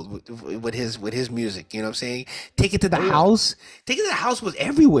chokehold with his music. You know what I'm saying? Take it to the oh yeah. house. Take it to the house was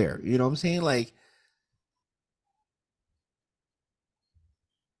everywhere. You know what I'm saying? Like,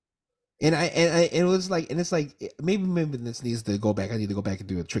 and it was like, and it's like maybe this needs to go back. I need to go back and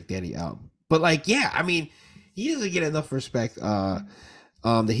do a Trick Daddy album. But like, yeah, I mean, he doesn't get enough respect. That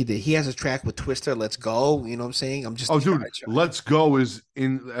he did. He has a track with Twister. Let's go. You know what I'm saying? I'm just Oh, dude, Let's Go is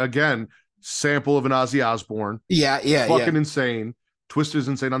in again, sample of an Ozzy Osbourne. yeah, yeah, yeah. Fucking insane. Twister's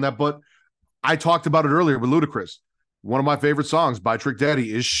insane on that. But I talked about it earlier with Ludacris. One of my favorite songs by Trick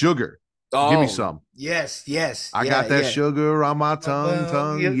Daddy is Sugar. Give me Oh, some. yes, yes, I yeah, got that yeah. sugar on my tongue,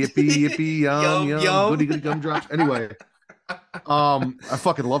 tongue, yippee, yippee, yum, Yum, yum, yum. goody, goody gumdrops. Anyway, I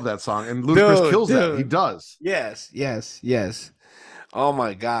fucking love that song. And Ludacris Dude, kills that. He dude. does. Yes, yes, yes. Oh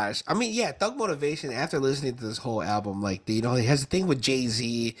my gosh. I mean, yeah, Thug Motivation, after listening to this whole album, like, he has a thing with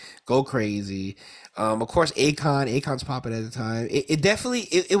Jay-Z, Go Crazy. Of course, Akon's popping at the time. It definitely,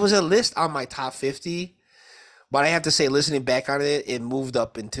 it was a list on my top 50, but I have to say, listening back on it, it moved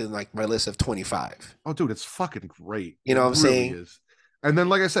up into like my list of 25. Oh, dude, it's fucking great. You It know what I'm really saying? is. And then,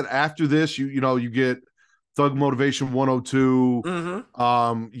 like I said, after this, you get Thug Motivation 102.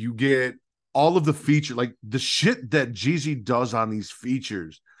 Mm-hmm. You get all of the feature, like the shit that Jeezy does on these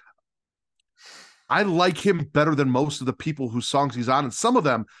features. I like him better than most of the people whose songs he's on, and some of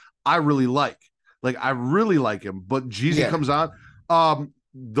them I really like. Like I really like him, but Jeezy Yeah. comes on.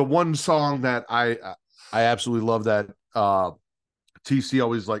 The one song that I absolutely love that TC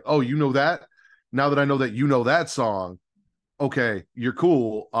always like, oh, you know that? Now that I know that you know that song, okay, you're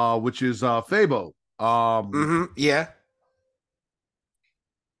cool. Which is Fabo. Mm-hmm. Yeah.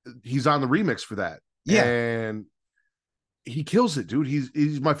 He's on the remix for that, Yeah. and he kills it, dude.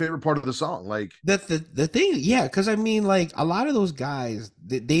 He's my favorite part of the song. Like, The thing, yeah, because I mean, like a lot of those guys,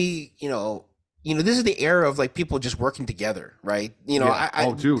 they this is the era of like people just working together, right? yeah,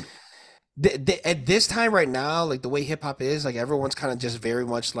 oh, dude, At this time right now, like the way hip hop is, like everyone's kind of just very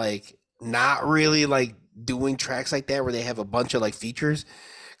much like not really like doing tracks like that where they have a bunch of like features.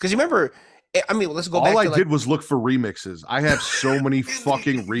 Because you remember, I mean, let's go all back I to like did was look for remixes. I have so many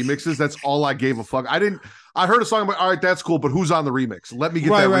fucking remixes. That's all I gave a fuck. I didn't. I heard a song. I'm like, all right, that's cool, but who's on the remix? Let me get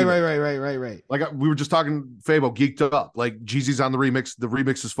right, that right, remix. right, right, right, right, right. Like we were just talking, Fabo geeked up. Like Jeezy's on the remix. The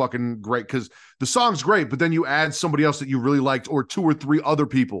remix is fucking great because the song's great, but then you add somebody else that you really liked, or two or three other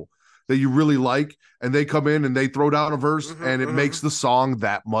people that you really like, and they come in and they throw down a verse, Mm-hmm, and it mm-hmm. makes the song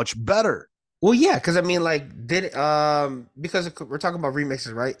that much better. Well, yeah, because I mean, like, because we're talking about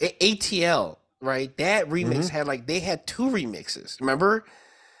remixes, right? ATL, right? That remix Mm-hmm. had like they had two remixes. Remember?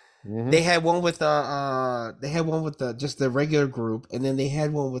 Mm-hmm. They had one with the just the regular group, and then they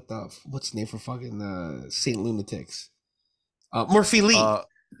had one with the what's the name for fucking Saint Lunatics? Murphy Uh, Lee. Murphy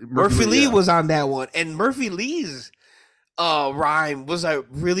Murphy Lee, Lee yeah. was on that one, and Murphy Lee's rhyme was like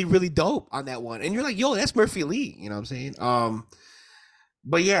really really dope on that one, and you're like, yo, that's Murphy Lee. You know what I'm saying?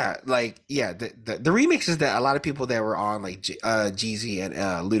 But yeah, like yeah, the remixes that a lot of people that were on like Jeezy and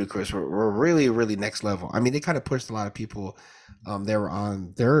Ludacris were really really next level. I mean, they kind of pushed a lot of people that were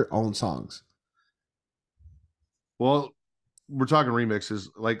on their own songs. Well, we're talking remixes.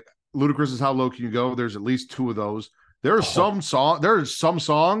 Like Ludacris is How Low Can You Go? There's at least two of those. There are Oh, some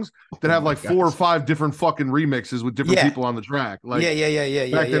songs that oh have my like four or gosh. five different fucking remixes with different Yeah, people on the track. yeah, Like yeah, yeah, yeah, the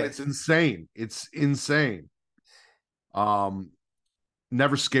yeah, fact that yeah. it's insane. It's insane. Um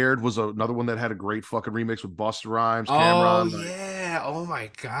Never Scared was another one that had a great fucking remix with Busta Rhymes, Oh Cameron. Like, yeah. yeah. Oh my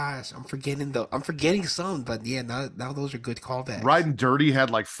gosh, I'm forgetting some, but yeah, now those are good callbacks. Riding Dirty had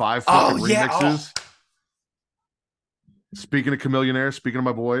like 5 fucking Oh yeah. Oh. remixes. Speaking of Chameleonaire, speaking of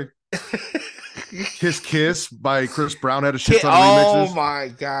my boy, Kiss Kiss by Chris Brown had a shit ton of Oh remixes. my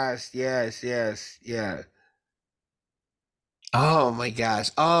gosh. Yes, yes, yeah. Oh my gosh.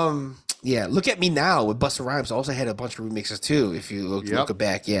 Yeah, Look at Me Now with Busta Rhymes also had a bunch of remixes too, if you look Yep.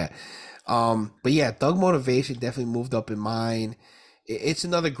 back, yeah. But yeah, Thug Motivation definitely moved up in mine. It's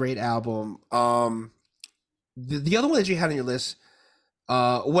another great album. The other one that you had on your list,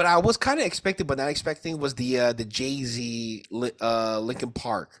 what I was kind of expecting but not expecting was the Jay-Z Linkin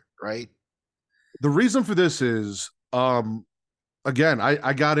Park, right? The reason for this is, again,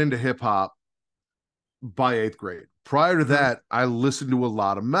 I got into hip hop by 8th grade. Prior to Hmm. that, I listened to a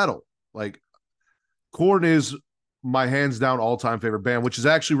lot of metal. Like Korn is my hands down all time favorite band, which is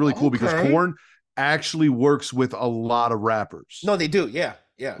actually really cool because Okay. Korn actually works with a lot of rappers. No, they do. Yeah.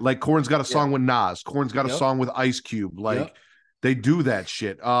 Yeah. Like Korn's got a Yeah. song with Nas, Korn's got a Yep. song with Ice Cube. Like Yep. they do that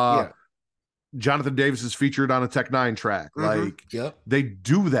shit. Yeah. Jonathan Davis is featured on a Tech Nine track. Hmm. Like Yep. they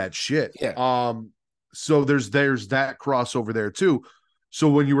do that shit. Yeah. So there's that crossover there too. So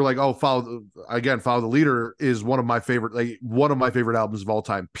when you were like, oh, Follow the Leader is one of my favorite albums of all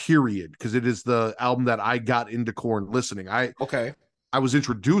time, period. Because it is the album that I got into Korn listening. Okay. I was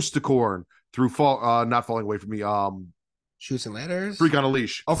introduced to Korn through not falling away from me. Shoots and ladders. Freak on a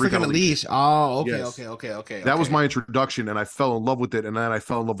Leash. Oh, Freak freaking on a Leash. Elise. Oh, okay, Yes. okay, okay, okay, That was okay. my introduction, and I fell in love with it, and then I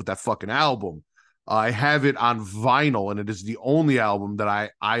fell in love with that fucking album. I have it on vinyl, and it is the only album that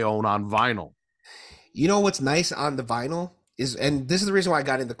I own on vinyl. You know what's nice on the vinyl is, and this is the reason why I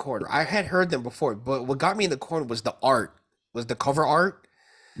got in the corner. I had heard them before, but what got me in the corner was the art, was the cover art.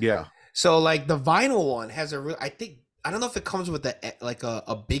 Yeah. So like the vinyl one has a real. I think I don't know if it comes with like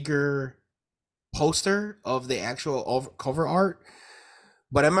a bigger poster of the actual cover art.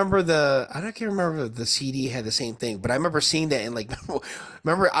 But I remember I don't can't remember if the CD had the same thing, but I remember seeing that and like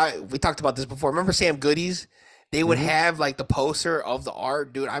remember we talked about this before. Remember Sam Goodies? They would Mm-hmm. have like the poster of the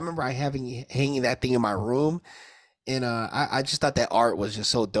art, dude. I remember I having hanging that thing in my room, and I just thought that art was just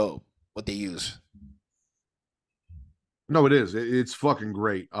so dope. What they use. No, it is. It's fucking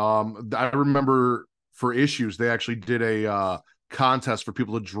great. I remember for Issues they actually did a contest for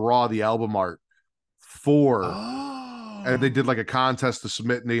people to draw the album art for, and they did Oh, like a contest to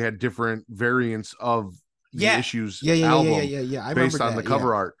submit, and they had different variants of the yeah, Issues yeah, yeah, yeah, yeah, yeah, album yeah, yeah. I remember based on the that. Yeah.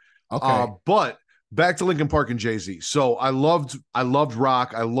 cover art. Okay. But back to Linkin Park and Jay-Z. So I loved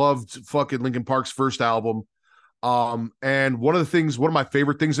rock. I loved fucking Linkin Park's first album. And one of my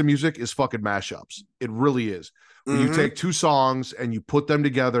favorite things in music is fucking mashups. It really is. When you Mm-hmm. take two songs and you put them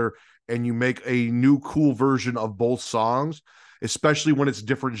together and you make a new cool version of both songs, especially when it's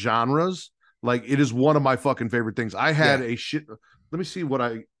different genres, like it is one of my fucking favorite things. I had Yeah. a shit. Let me see what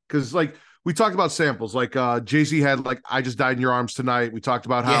because like we talked about samples, like Jay-Z had like I Just Died in Your Arms Tonight. We talked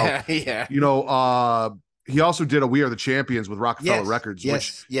about how, Yeah. Yeah. you know, he also did a We Are the Champions with Rockefeller Yes. Records, which Yes.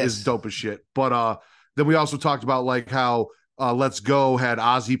 is Yes. dope as shit. But then we also talked about like how Let's Go had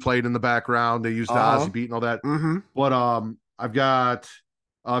Ozzy played in the background. They used the Uh huh. Ozzy beat and all that. Mm-hmm. But I've got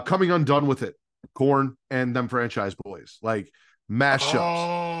Coming Undone with It, Korn and them Franchise Boys, like mashups.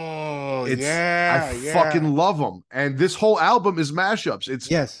 Oh I yeah. fucking Yeah. love them. And this whole album is mashups. It's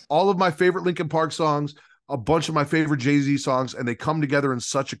Yes. all of my favorite Linkin Park songs, a bunch of my favorite Jay-Z songs, and they come together in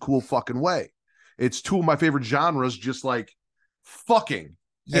such a cool fucking way. It's two of my favorite genres, just like fucking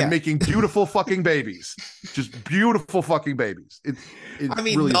and Yeah. making beautiful fucking babies. Just beautiful fucking babies. It I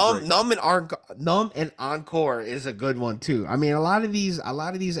mean, really is great. numb and encore is a good one too. I mean, a lot of these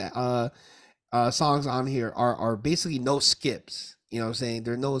songs on here are basically no skips. You know what I'm saying?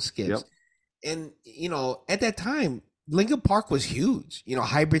 There are no skips. Yep. And at that time, Linkin Park was huge.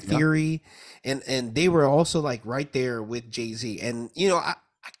 Hybrid Yeah. Theory, and they were also like right there with Jay-Z. And I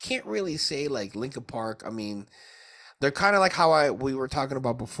can't really say like Linkin Park. I mean, they're kind of like how we were talking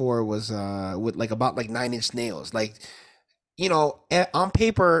about before was with like about like Nine Inch Nails. Like, on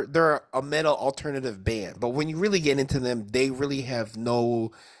paper they're a metal alternative band, but when you really get into them, they really have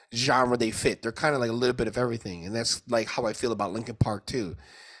no genre they fit. They're kind of like a little bit of everything, and that's like how I feel about Linkin Park too.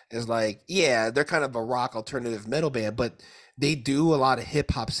 It's like, yeah, they're kind of a rock alternative metal band, but they do a lot of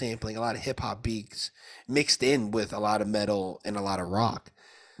hip hop sampling, a lot of hip hop beats mixed in with a lot of metal and a lot of rock.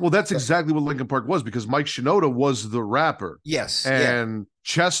 Well, that's So, exactly what Linkin Park was, because Mike Shinoda was the rapper yes, yeah, and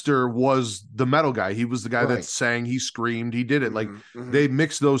Chester was the metal guy. He was the guy that right. sang, he screamed, he did it. Like Hmm. Hmm. they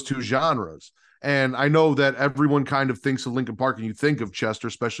mixed those two genres. And I know that everyone kind of thinks of Linkin Park and you think of Chester,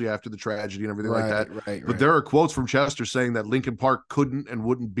 especially after the tragedy and everything like Right, that. right, But right. there are quotes from Chester saying that Linkin Park couldn't and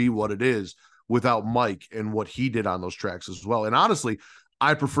wouldn't be what it is without Mike and what he did on those tracks as well. And honestly,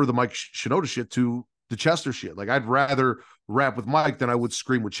 I prefer the Mike Shinoda shit to the Chester shit. Like I'd rather rap with Mike than I would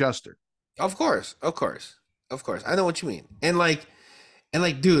scream with Chester. Of course, of course, of course. I know what you mean. And like,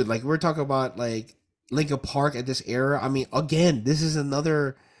 dude, like we're talking about like Linkin Park at this era. I mean, again, this is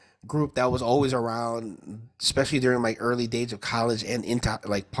another group that was always around, especially during like early days of college and into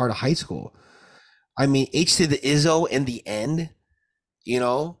like part of high school. I mean, H to the Izzo and the end, you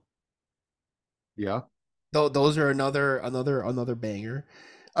know, Yeah. though those are another banger.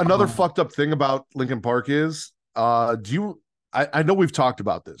 Another Um, fucked up thing about Linkin Park is do you I know we've talked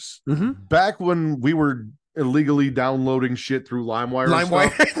about this. mhm. Back when we were illegally downloading shit through LimeWire and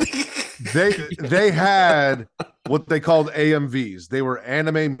stuff, they had what they called AMVs. They were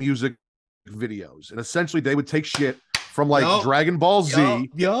anime music videos. And essentially they would take shit from like Yup, Dragon Ball yup,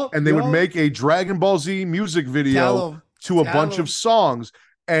 Z yup, and they would yup. make a Dragon Ball Z music video Tell them, to a tell bunch of them. songs.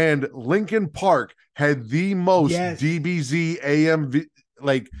 And Linkin Park had the most Yes. DBZ AMV,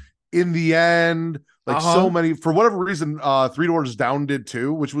 like in the end, like so Uh-huh. many, for whatever reason, Three Doors Down did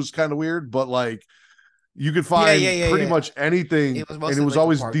too, which was kind of weird, but like you could Yeah, yeah, find yeah, pretty yeah. much anything, It was and it mostly was Linkin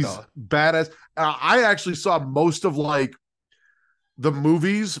always Park these though. badass. I actually saw most of like the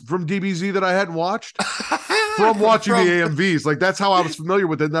movies from DBZ that I hadn't watched from watching the From AMVs. Like that's how I was familiar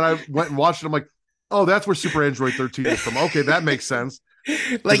with it. And then I went and watched it. I'm like, oh, that's where Super Android 13 is from. Okay, that makes sense.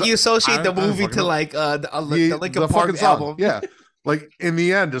 like you associate I the don't movie fucking to know. like the Linkin The fucking Park song. album. Yeah. Like in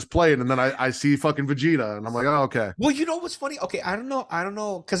the end, just playing, and then I see fucking Vegeta, and I'm like, oh, okay. Well, you know what's funny? Okay, I don't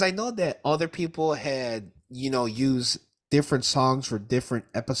know, because I know that other people had, used different songs for different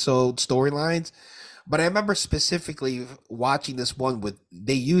episode storylines, but I remember specifically watching this one with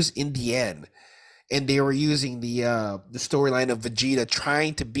they used In the End, and they were using the storyline of Vegeta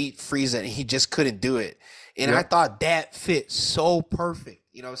trying to beat Frieza, and he just couldn't do it, and I Yep. thought that fit so perfect.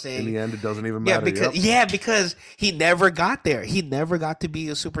 You know what I'm In saying? the end, it doesn't even Yeah, matter. because Yep. yeah, because he never got there. He never got to be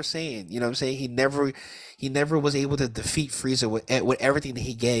a Super Saiyan. You know what I'm saying? He never was able to defeat Frieza with everything that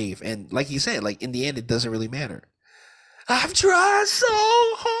he gave. And like you said, like in the end, it doesn't really matter. I've tried so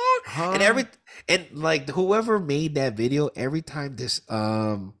hard, and Huh? like whoever made that video, every time this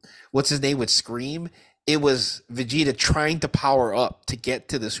what's his name would scream, it was Vegeta trying to power up to get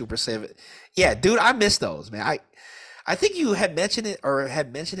to the Super Saiyan. Yeah, dude, I miss those, man. I think you had mentioned it or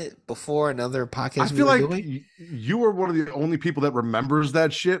had mentioned it before in another I podcast we feel were like doing. you are one of the only people that remembers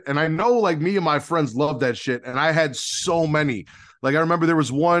that shit. And I know like me and my friends love that shit. And I had so many. Like I remember there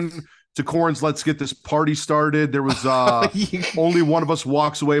was one to Corn's Let's Get This Party Started. There was Only One of Us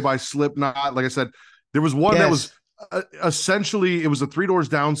Walks Away by Slipknot. Like I said, there was one that was Yes. essentially it was a Three Doors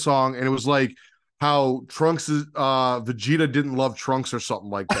Down song, and it was like how Trunks Vegeta didn't love Trunks or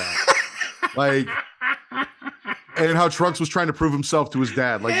something like that. Like and how Trunks was trying to prove himself to his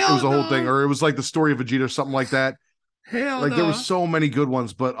dad. Like it was Hell a whole thing, no. or it was like the story of Vegeta or something like that. Hell Like there was no. so many good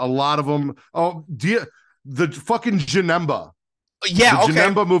ones, but a lot of them. Oh, the fucking Janemba, the Yeah, okay.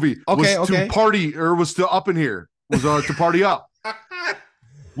 Janemba movie Okay, was to okay. party or was to up in here was to party up,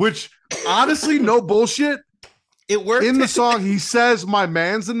 which honestly, no bullshit. It worked. In the song, he says "my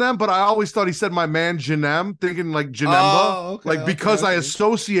man's" in them, but I always thought he said "my man Janem," thinking like Janemba, Oh, okay, like okay, because I okay.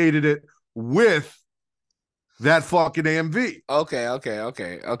 associated it with that fucking AMV. Okay, okay,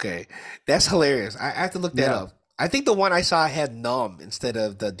 okay, okay. That's hilarious. I have to look that Yeah. up. I think the one I saw had Numb instead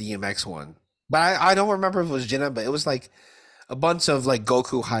of the DMX one. But I don't remember if it was Jenna, but it was like a bunch of like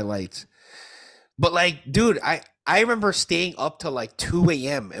Goku highlights. But like, dude, I remember staying up till like 2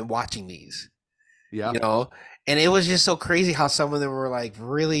 a.m. and watching these, Yeah. you know? And it was just so crazy how some of them were like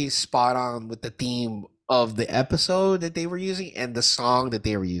really spot on with the theme of the episode that they were using and the song that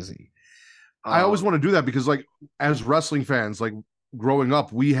they were using. I always Um, want to do that because, like, as wrestling fans, like growing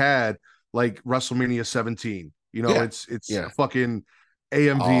up, we had like WrestleMania 17. You know, yeah, it's yeah. a fucking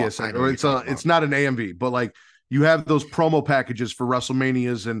AMV, Oh, I know what or you're talking about. it's not an AMV, but like you have those promo packages for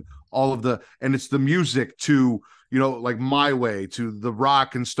WrestleManias and all of and it's the music to like My Way to The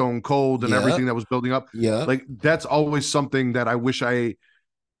Rock and Stone Cold and Yeah, everything that was building up. yeah. Like that's always something that I wish I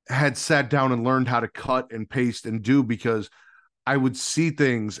had sat down and learned how to cut and paste and do because I would see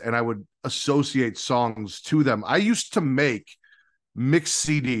things and I would associate songs to them. I used to make mixed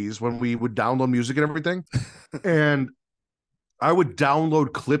CDs when we would download music and everything. And I would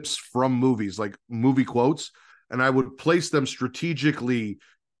download clips from movies, like movie quotes, and I would place them strategically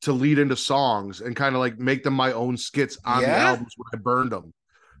to lead into songs and kind of like make them my own skits on the Yeah. albums when I burned them.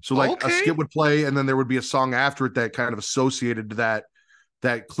 So like a skit Okay. would play and then there would be a song after it that kind of associated to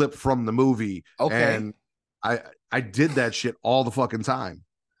that clip from the movie. Okay. And I did that shit all the fucking time.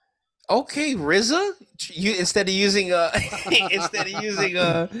 Okay, RZA, you instead of using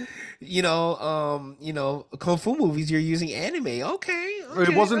kung fu movies, you're using anime. Okay, It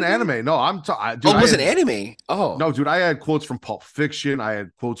okay, wasn't okay. anime. No, Oh, dude. it I wasn't had anime. Oh. no, dude. I had quotes from Pulp Fiction. I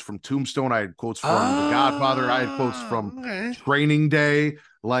had quotes from Tombstone. I had quotes from The Godfather. I had quotes Oh, from okay. Training Day.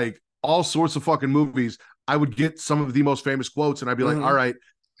 Like all sorts of fucking movies. I would get some of the most famous quotes, and I'd be like, "All Hmm. right,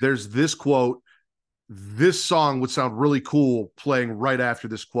 there's this quote. This song would sound really cool playing right after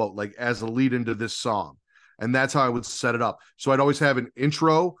this quote, like as a lead into this song." And that's how I would set it up. So I'd always have an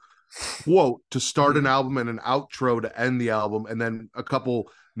intro quote to start an Hmm. album and an outro to end the album, and then a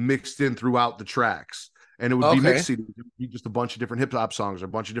couple mixed in throughout the tracks. And it would be Okay. mixed. It would be just a bunch of different hip hop songs or a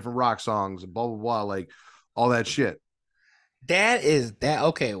bunch of different rock songs and blah blah blah, like all that shit. That is that.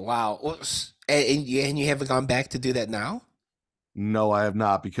 Okay. Wow. Well, and you haven't gone back to do that now? No, I have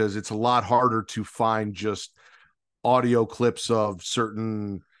not, because it's a lot harder to find just audio clips of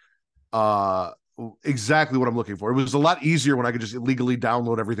certain uh exactly what I'm looking for. It was a lot easier when I could just illegally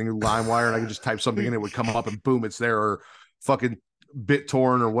download everything through LimeWire and I could just type something in, it would come up and boom, it's there, or fucking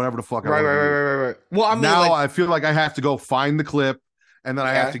BitTorrent or whatever the fuck I Right, wanted right, to right, use. right, right, right. Well, I mean, Now like, I feel like I have to go find the clip, and then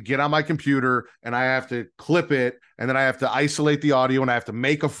I have yeah, to get on my computer and I have to clip it, and then I have to isolate the audio and I have to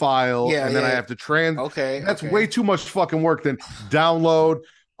make a file, yeah, and then I yeah. have to trans. Okay, That's way okay. too much fucking work. Than download.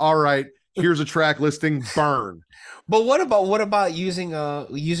 All right, here's a track listing. Burn. But what about using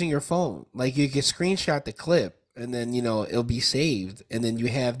your phone? Like you can screenshot the clip and then it'll be saved and then you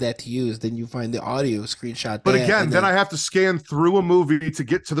have that to use. Then you find the audio, screenshot But that, again, and then I then have to scan through a movie to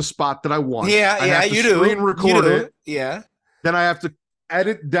get to the spot that I want. yeah, I yeah, have to you screen do. You record do. it. Yeah. Then I have to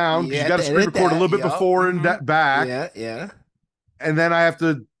edit down, You because you have got to to screen edit record a that. little bit Yup. before and Mm-hmm. back. Yeah, yeah. And then I have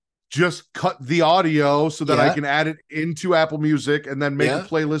to just cut the audio so that I Yeah. can add it into Apple Music and then make a Yeah.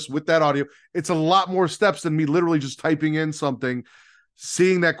 playlist with that audio. It's a lot more steps than me literally just typing in something,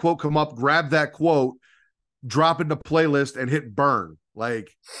 seeing that quote come up, grab that quote, drop it in a playlist, and hit burn.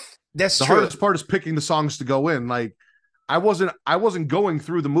 Like That's the true. hardest part is picking the songs to go in. Like I wasn't going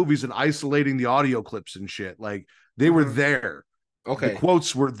through the movies and isolating the audio clips and shit. Like they were Hmm. there. The Okay.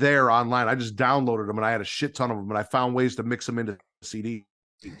 quotes were there online. I just downloaded them and I had a shit ton of them, and I found ways to mix them into CDs.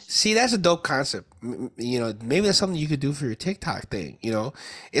 See, that's a dope concept. Maybe that's something you could do for your TikTok thing.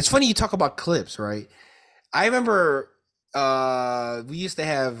 It's funny you talk about clips, right? I remember we used to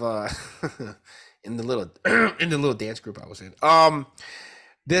have in the little in the little dance group I was in.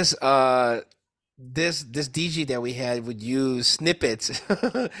 This this DJ that we had would use snippets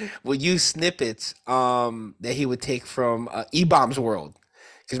that he would take from E-Bomb's World.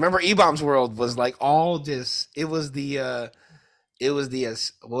 Because remember E-Bomb's World was like all this it was the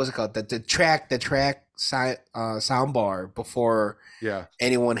what was it called? The sound bar before Yeah.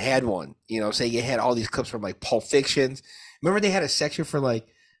 anyone had one. So you had all these clips from like Pulp Fictions. Remember they had a section for like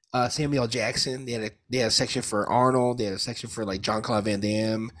Samuel Jackson. They had a section for Arnold. They had a section for like John Claude Van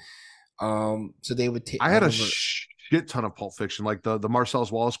Damme. So they would take. I I had a remember. shit ton of Pulp Fiction, like the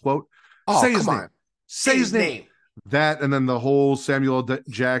Marcellus Wallace quote. Oh, Say come his name. on, Say say his his name. name. That, and then the whole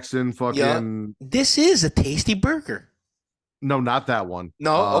Jackson Yeah, fucking this is a tasty burger. no, not that one.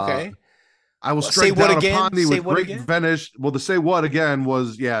 No, okay. I will Well, say strike what down upon again? thee Say with what great again? vanish. Well, the say what again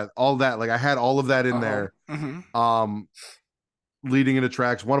was, yeah, all that. Like I had all of that in Uh huh. there. Hmm. Um, Leading into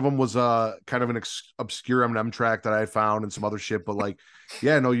tracks. One of them was kind of an obscure Eminem track that I found and some other shit. But like,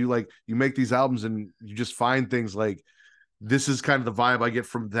 yeah, no, you make these albums and you just find things like this is kind of the vibe I get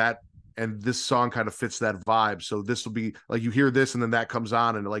from that, and this song kind of fits that vibe. So this will be like you hear this and then that comes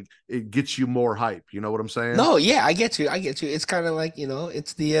on and like it gets you more hype. You know what I'm saying? No, yeah, I get you. I get you. It's kind of like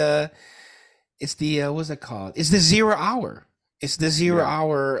it's the what's it called? It's the 0 hour. It's the zero Yeah.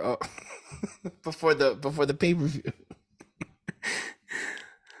 hour before the pay-per-view.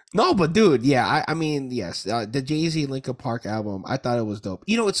 No, but dude, yeah, I mean, yes, the Jay-Z Linkin Park album, I thought it was dope.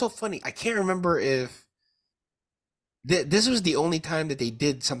 It's so funny. I can't remember if this was the only time that they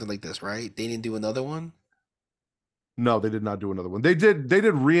did something like this, right? They didn't do another one. No, they did not do another one. They did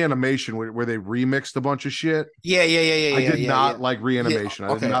Reanimation where they remixed a bunch of shit. Yeah, yeah, yeah, I yeah, yeah, did yeah, yeah. not like Yeah. Reanimation. I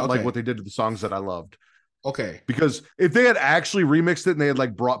did Okay, not like okay, what they did to the songs that I loved. okay. Because if they had actually remixed it and they had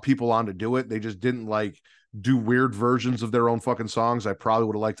like brought people on to do it, they just didn't like do weird versions of their own fucking songs, I probably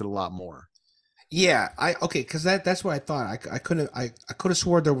would have liked it a lot more. Yeah, okay, because that's what I thought. I couldn't I could have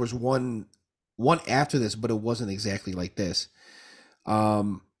swore there was one after this, but it wasn't exactly like this.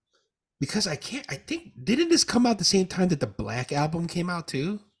 Um, because I think didn't this come out the same time that the Black album came out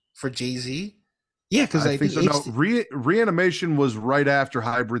too for Jay-Z? Yeah, because I I think think so. No, Reanimation was right after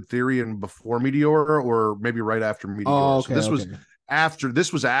Hybrid Theory and before Meteora, or maybe right after Oh, Meteora. So okay, okay,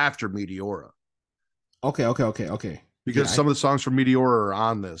 this was after Meteora, okay, okay, okay, okay. because Yeah, some of the songs from Meteora are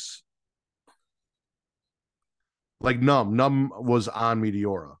on this. Like Numb was on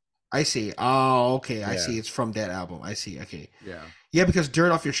Meteora. I see. Oh, okay. I Yeah, see. It's from that album. I see. Okay. yeah, Yeah, because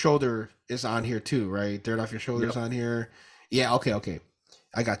Dirt Off Your Shoulder is on here too, right? Dirt Off Your Shoulder is yep. on here. Yeah, okay, okay.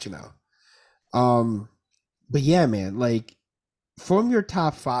 I got you now. Um, but yeah, man, like from your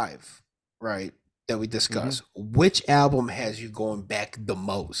top five, right, that we Hmm. discussed, which album has you going back the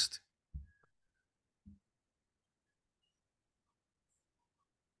most?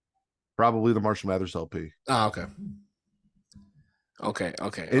 Probably the Marshall Mathers LP. Oh, okay. Okay,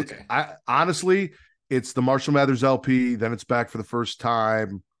 okay, It, okay. I honestly, it's the Marshall Mathers LP. Then it's Back for the First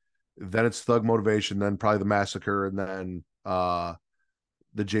Time. Then it's Thug Motivation. Then probably the Massacre, and then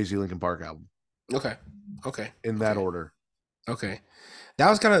the Jay Z Linkin Park album Okay. Okay. in that Okay. order. Okay. That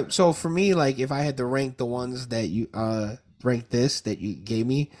was kind of so for me, like if I had to rank the ones that you rank this that you gave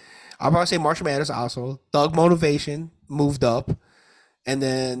me, I'll probably say Marshall Mathers also. Thug Motivation moved up. And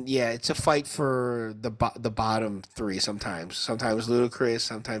then yeah, it's a fight for the bottom three sometimes. Sometimes Ludacris,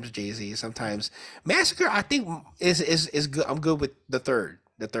 sometimes Jay Z, sometimes Massacre. I think is good. I'm good with the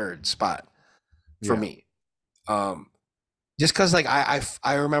third spot for Yeah. me. Um, just because like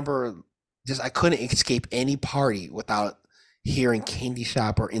I remember just I couldn't escape any party without hearing Candy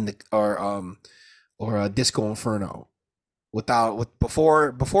Shop or in the or Disco Inferno without with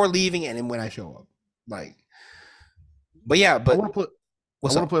before leaving and then when I show up like. But yeah, I but want to play. I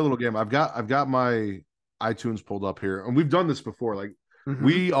what's want to up? play a little game. I've got my iTunes pulled up here, and we've done this before. Like Mm-hmm.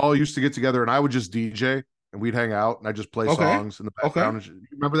 we all used to get together, and I would just DJ, and we'd hang out, and I just play Okay. songs in the Okay. background. And you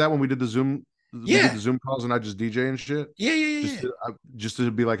remember that when we did the Zoom? We did Yeah. the Zoom calls, and I just DJ and shit. Yeah, yeah, yeah, yeah. Just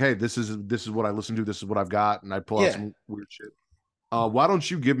to be like, hey, this is what I listen to. This is what I've got, and I pull out Yeah. some weird shit. Why don't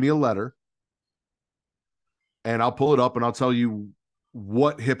you give me a letter, and I'll pull it up, and I'll tell you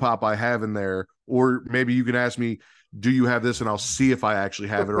what hip hop I have in there, or maybe you can ask me, do you have this, and I'll see if I actually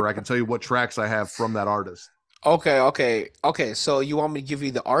have it, or I can tell you what tracks I have from that artist. Okay, okay, okay. So you want me to give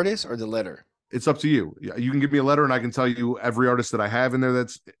you the artist or the letter? It's up to you. You can give me a letter, and I can tell you every artist that I have in there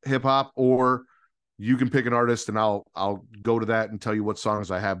that's hip hop, or you can pick an artist, and I'll go to that and tell you what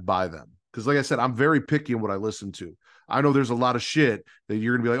songs I have by them. Because, like I said, I'm very picky in what I listen to. I know there's a lot of shit that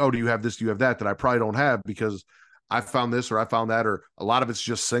you're gonna be like, oh, do you have this? Do you have that? That I probably don't have because I found this or I found that, or a lot of it's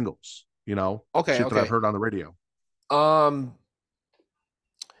just singles. Okay, Shit that I've okay. heard on the radio. Um,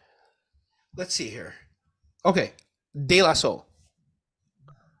 let's see here. Okay, De La Soul.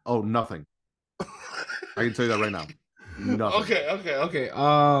 Oh, nothing. I can tell you that right now. Nothing. Okay, okay, okay.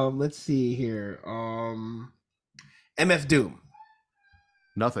 Let's see here. MF Doom.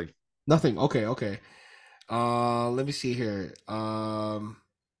 Nothing. Nothing. Okay, okay. Let me see here. I'm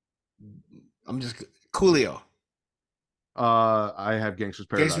just Coolio. I have Gangster's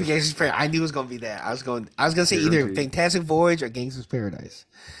Paradise. Gangsta's Paradise. I knew it was gonna be that. I was gonna say either Guaranteed. Fantastic Voyage or Gangsta's Paradise.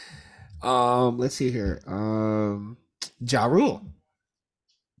 Let's see here. Ja Rule.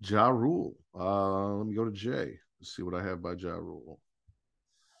 Ja Rule. Let me go to Jay. Let's see what I have by Ja Rule.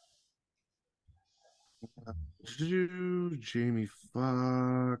 Jamie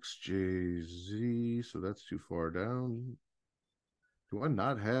Foxx, Jay Z. So that's too far down. Do I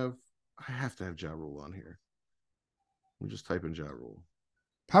not have? I have to have Ja Rule on here. Let me just type in Ja Rule.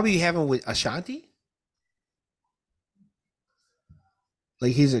 Probably you have him with Ashanti.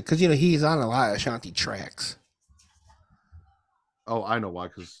 Like he's a because he's on a lot of Ashanti tracks. Oh, I know why,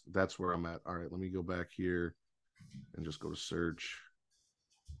 because that's where I'm at. All right, let me go back here and just go to search.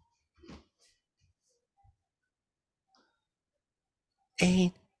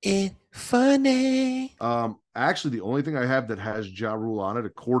 Ain't it funny? Actually, the only thing I have that has Ja Rule on it,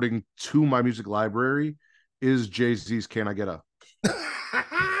 according to my music library, is Jay Z's "Can I Get a."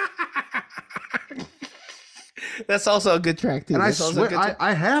 That's also a good track too. And I That's also a swear, good track.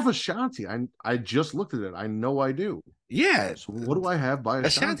 I have Ashanti. I just looked at it. I know I do. Yeah, So what do I have by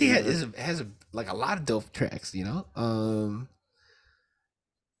Ashanti Ashanti? has like a lot of dope tracks.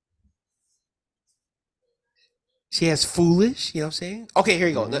 She has Foolish. You know what I'm saying? Okay, here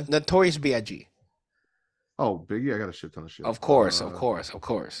you go. Mm-hmm. Notorious B.I.G. Oh, Biggie, I got a shit ton of shit. Of course, of course, of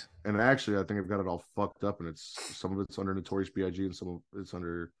course. And actually, I think I've got it all fucked up, and it's some of it's under Notorious B.I.G. and some of it's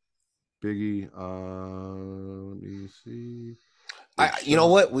under Biggie. Let me see. Big You know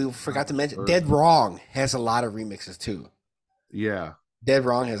Sean. what? We forgot to mention. Dead Wrong has a lot of remixes too. Yeah. Dead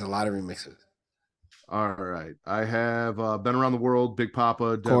Wrong has a lot of remixes. All right. I have Been Around the World, Big Papa,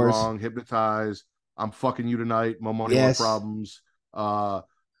 Of Dead course. Wrong, Hypnotize, I'm Fucking You Tonight, More Money, More Yes. Problems.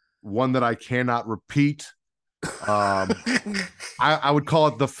 One that I cannot repeat. Um, I would call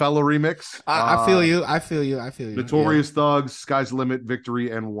it the Fella remix. I feel you. I feel you. I feel you. Yeah. Notorious Thugs, Sky's the Limit,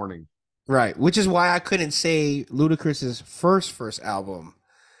 Victory, and Warning. Right. Which is why I couldn't say Ludacris's first album.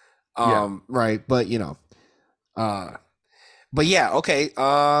 Yeah. Right. But uh But yeah, okay.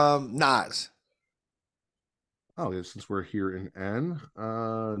 Nas. Oh, yeah, since we're here in N,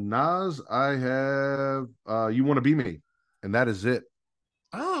 Nas, I have You Wanna Be Me, and that is it.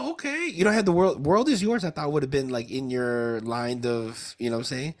 Oh, okay. You don't have the world is yours. I thought would have been like in your line of, you know what I'm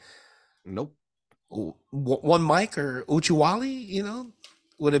saying? Nope. One mic or Uchiwali,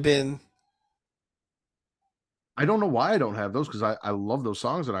 would have been I don't know why I don't have those because I love those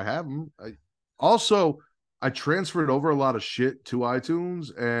songs and I have them. Also, I transferred over a lot of shit to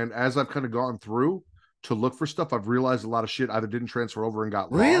iTunes, and as I've kind of gone through to look for stuff, I've realized a lot of shit either didn't transfer over and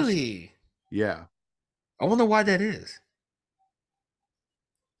got lost. really. Yeah, I wonder why that is.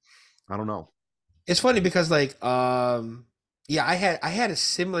 I don't know. It's funny because like yeah, I had a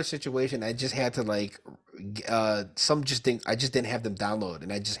similar situation. I just had to like some just think I just didn't have them download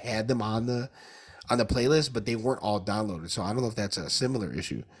and I just had them on the playlist, but they weren't all downloaded. So I don't know if that's a similar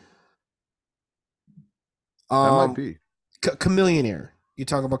issue. That might Um be. Chameleonaire. You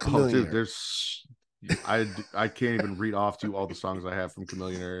talk about Oh, dude, Chameleonaire. I can't even read off to you all the songs I have from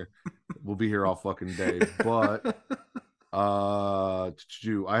Chameleonaire. We'll be here all fucking day. But I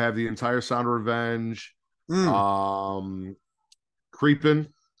have the entire Sound of Revenge, Mm. um, Creepin',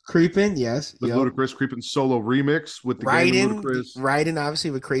 Creeping, yes, with yep. Ludacris, Creepin' solo remix with the game and Ludacris. Riding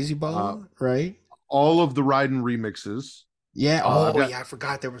obviously with Crazy Uh, Bone, right? all of the Riding remixes. Yeah. Uh, I've Oh got yeah, I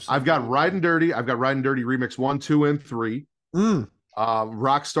forgot there were so I've got many. Riding Dirty. I've got Riding Dirty remix 1, 2, and 3. Mm.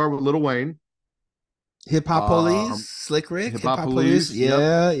 Rockstar with Lil Wayne. Hip Hop Police, Um, Slick Rick, Hip Hip Hop Hop Police. Police. Yep.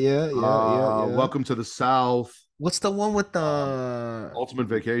 Yeah, yeah, yeah, yeah, yeah. Welcome to the South. What's the one with Um, the Ultimate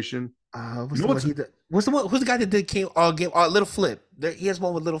Vacation. You what's know the one what's he did? What's the one? Who's the guy that did came game Little Flip? There, he has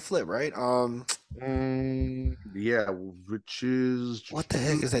one with Little Flip, right? yeah, which is What the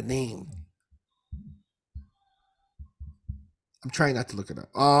heck is that name? I'm trying not to look it up.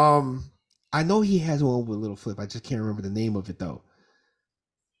 I know he has one with Little Flip. I just can't remember the name of it though.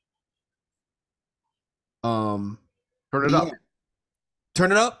 Um, Turn but It yeah, Up.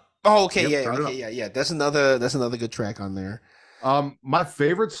 turn it up. Oh, okay, Yep, yeah, Turn It okay, Up. yeah, yeah. That's another good track on there. My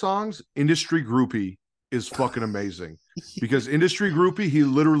favorite songs, Industry Groupie, is fucking amazing because Industry Groupie, he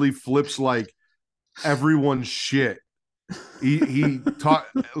literally flips like everyone's shit. He taught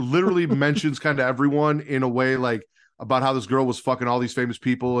literally mentions kind of everyone in a way like about how this girl was fucking all these famous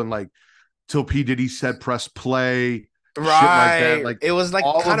people and like till P Diddy said press play, shit like that. Right. Like It was like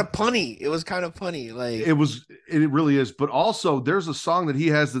all kind of of punny. It was kind of punny. Like, it really is. But also there's a song that he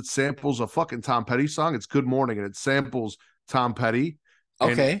has that samples a fucking Tom Petty song. It's Good Morning, and it samples Tom Petty,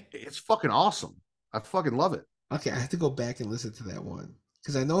 and okay, it's fucking awesome. I fucking love it. okay, I have to go back and listen to that one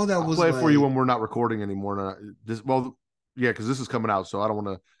because I know that I'll was play it for you like, when we're not recording anymore. Yeah, because this is coming out, so I don't want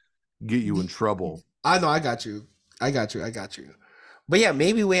to get you in trouble. I know, I got you, I got you, I got you. But yeah,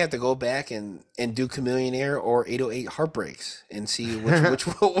 maybe we have to go back and do Chameleon or 808 Heartbreaks and see which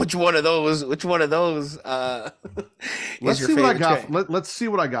which one of those is Let's your see what I favorite got. track. Let's see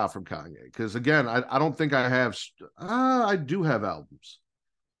what I got from Kanye. Because again, I don't think I have. I do have albums.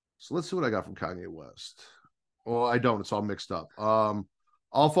 So let's see what I got from Kanye West. Well, I don't. It's all mixed up.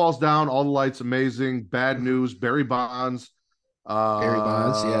 All Falls Down, All the Lights, Amazing, Bad Mhm. News, Barry Bonds, Barry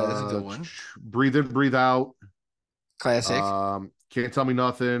Bonds, yeah, that's a good one. Breathe In, Breathe Out, Classic. Can't Tell Me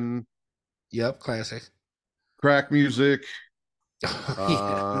Nothing, Yep, classic. Crack Music,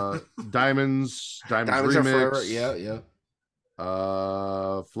 Yeah. Diamonds Diamonds Are Forever. Remix, Yeah,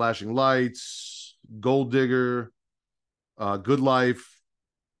 yeah. Flashing Lights, Gold Digger, Good Life.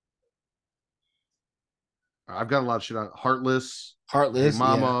 I've got a lot of shit on Heartless, Hey Heartless.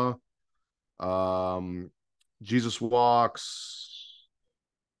 Yeah. Mama, um, Jesus Walks,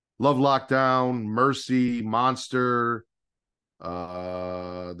 Love Lockdown, Mercy, Monster,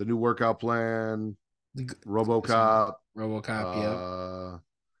 the new workout plan, That's good. RoboCop, RoboCop. Yep. uh,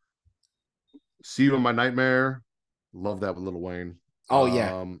 See You in My Nightmare. Love that with Lil Wayne. Oh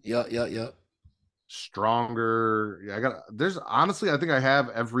yeah. Yep. Yep. Yep. Stronger. Yeah, there's honestly, I think I have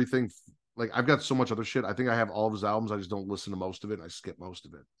everything. Like, I've got so much other shit. I think I have all of his albums. I just don't listen to most of it. And I skip most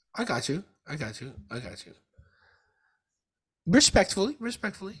of it. I got you. I got you. I got you. Respectfully.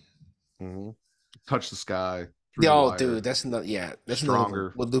 Respectfully. Mm-hmm. Touch the Sky, Through Yeah, the oh, Wire, dude, that's another. Yeah, that's another one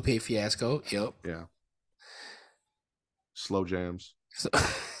Stronger. with Lupe Fiasco. Yep. Yeah. Slow Jams. So,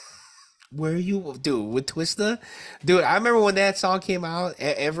 where you, dude, with Twista, dude? I remember when that song came out,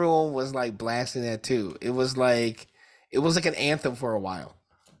 everyone was like blasting that too. It was like an anthem for a while.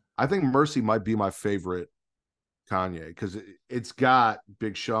 I think Mercy might be my favorite Kanye because it's got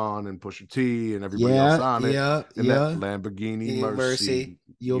Big Sean and Pusha T and everybody else Yeah, on it. yeah, And that yeah. Lamborghini Mercy, Mercy,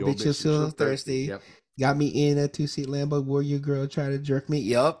 yo, your bitch, you're bitch is so so thirsty. thirsty. Yep. Got me in a two-seat Lambo. Where your girl try to jerk me?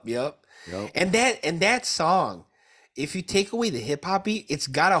 Yup, yup. Yep. And that song, if you take away the hip hop beat, it's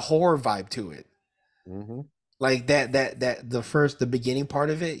got a horror vibe to it. Mm-hmm. Like that the beginning part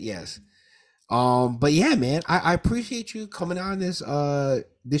of it, yes. But yeah, man, I appreciate you coming on this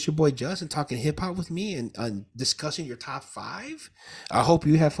your boy Just and talking hip hop with me and discussing your top five. I hope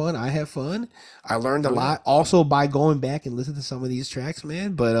you have fun. I have fun. I learned a Oh yeah. lot also by going back and listening to some of these tracks,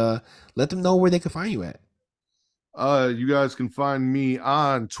 man. But let them know where they can find you at. You guys can find me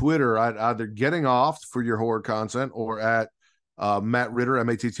on Twitter at either Getting Off for your horror content or at Matt Ritter,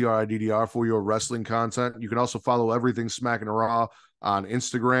 MATTRIDDR, for your wrestling content. You can also follow everything Smacking Raw on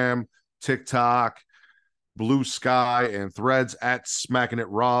Instagram, TikTok, Blue Sky, and Threads at Smacking It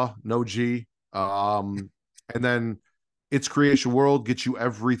Raw, no G. And then it's Creation World, get you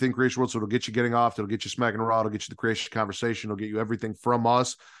everything Creation World. So it'll get you Getting Off, it'll get you Smacking It Raw, it'll get you the Creation Conversation, it'll get you everything from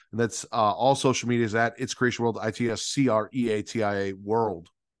us. And that's all social media is at It's Creation World, ITSCREATIA World.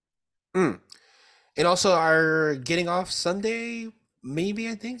 Mm. And also our getting off Sunday, maybe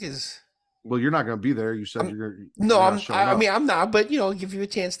I think is. Well, you're not going to be there. You said I'm, no, you're not showing I up. mean, I'm not, but give you a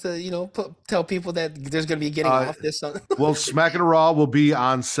chance to, tell people that there's gonna be a getting Uh, off this Sunday. well, Smacking It Raw will be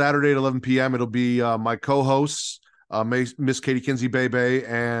on Saturday at 11 p.m. It'll be my co-hosts, Miss Katie Kinsey Bebe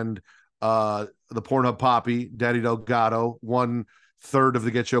and the Pornhub Poppy, Daddy Delgado, 1/3 of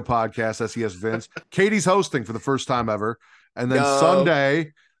the Getcho podcast, SES Vince. Katie's hosting for the first time ever. And then Yo,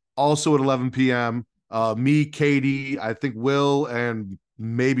 Sunday, also at 11 p.m., me, Katie, I think Will, and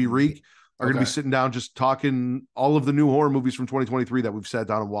maybe Reek are going to be okay, sitting down just talking all of the new horror movies from 2023 that we've sat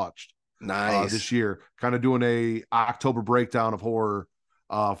down and watched this nice, year, kind of doing a October breakdown of horror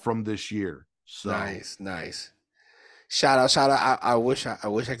from this year. So nice. Shout out. I wish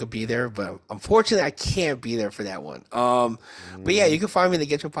I could be there, but unfortunately I can't be there for that one. But yeah, you can find me in the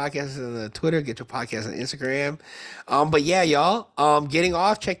Get Your Podcast on the Twitter, Get Your Podcast on Instagram. But yeah, y'all, getting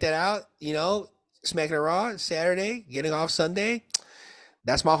off, check that out. Smacking it raw Saturday, getting off Sunday.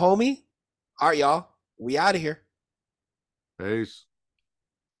 That's my homie. All right, y'all. We out of here. peace.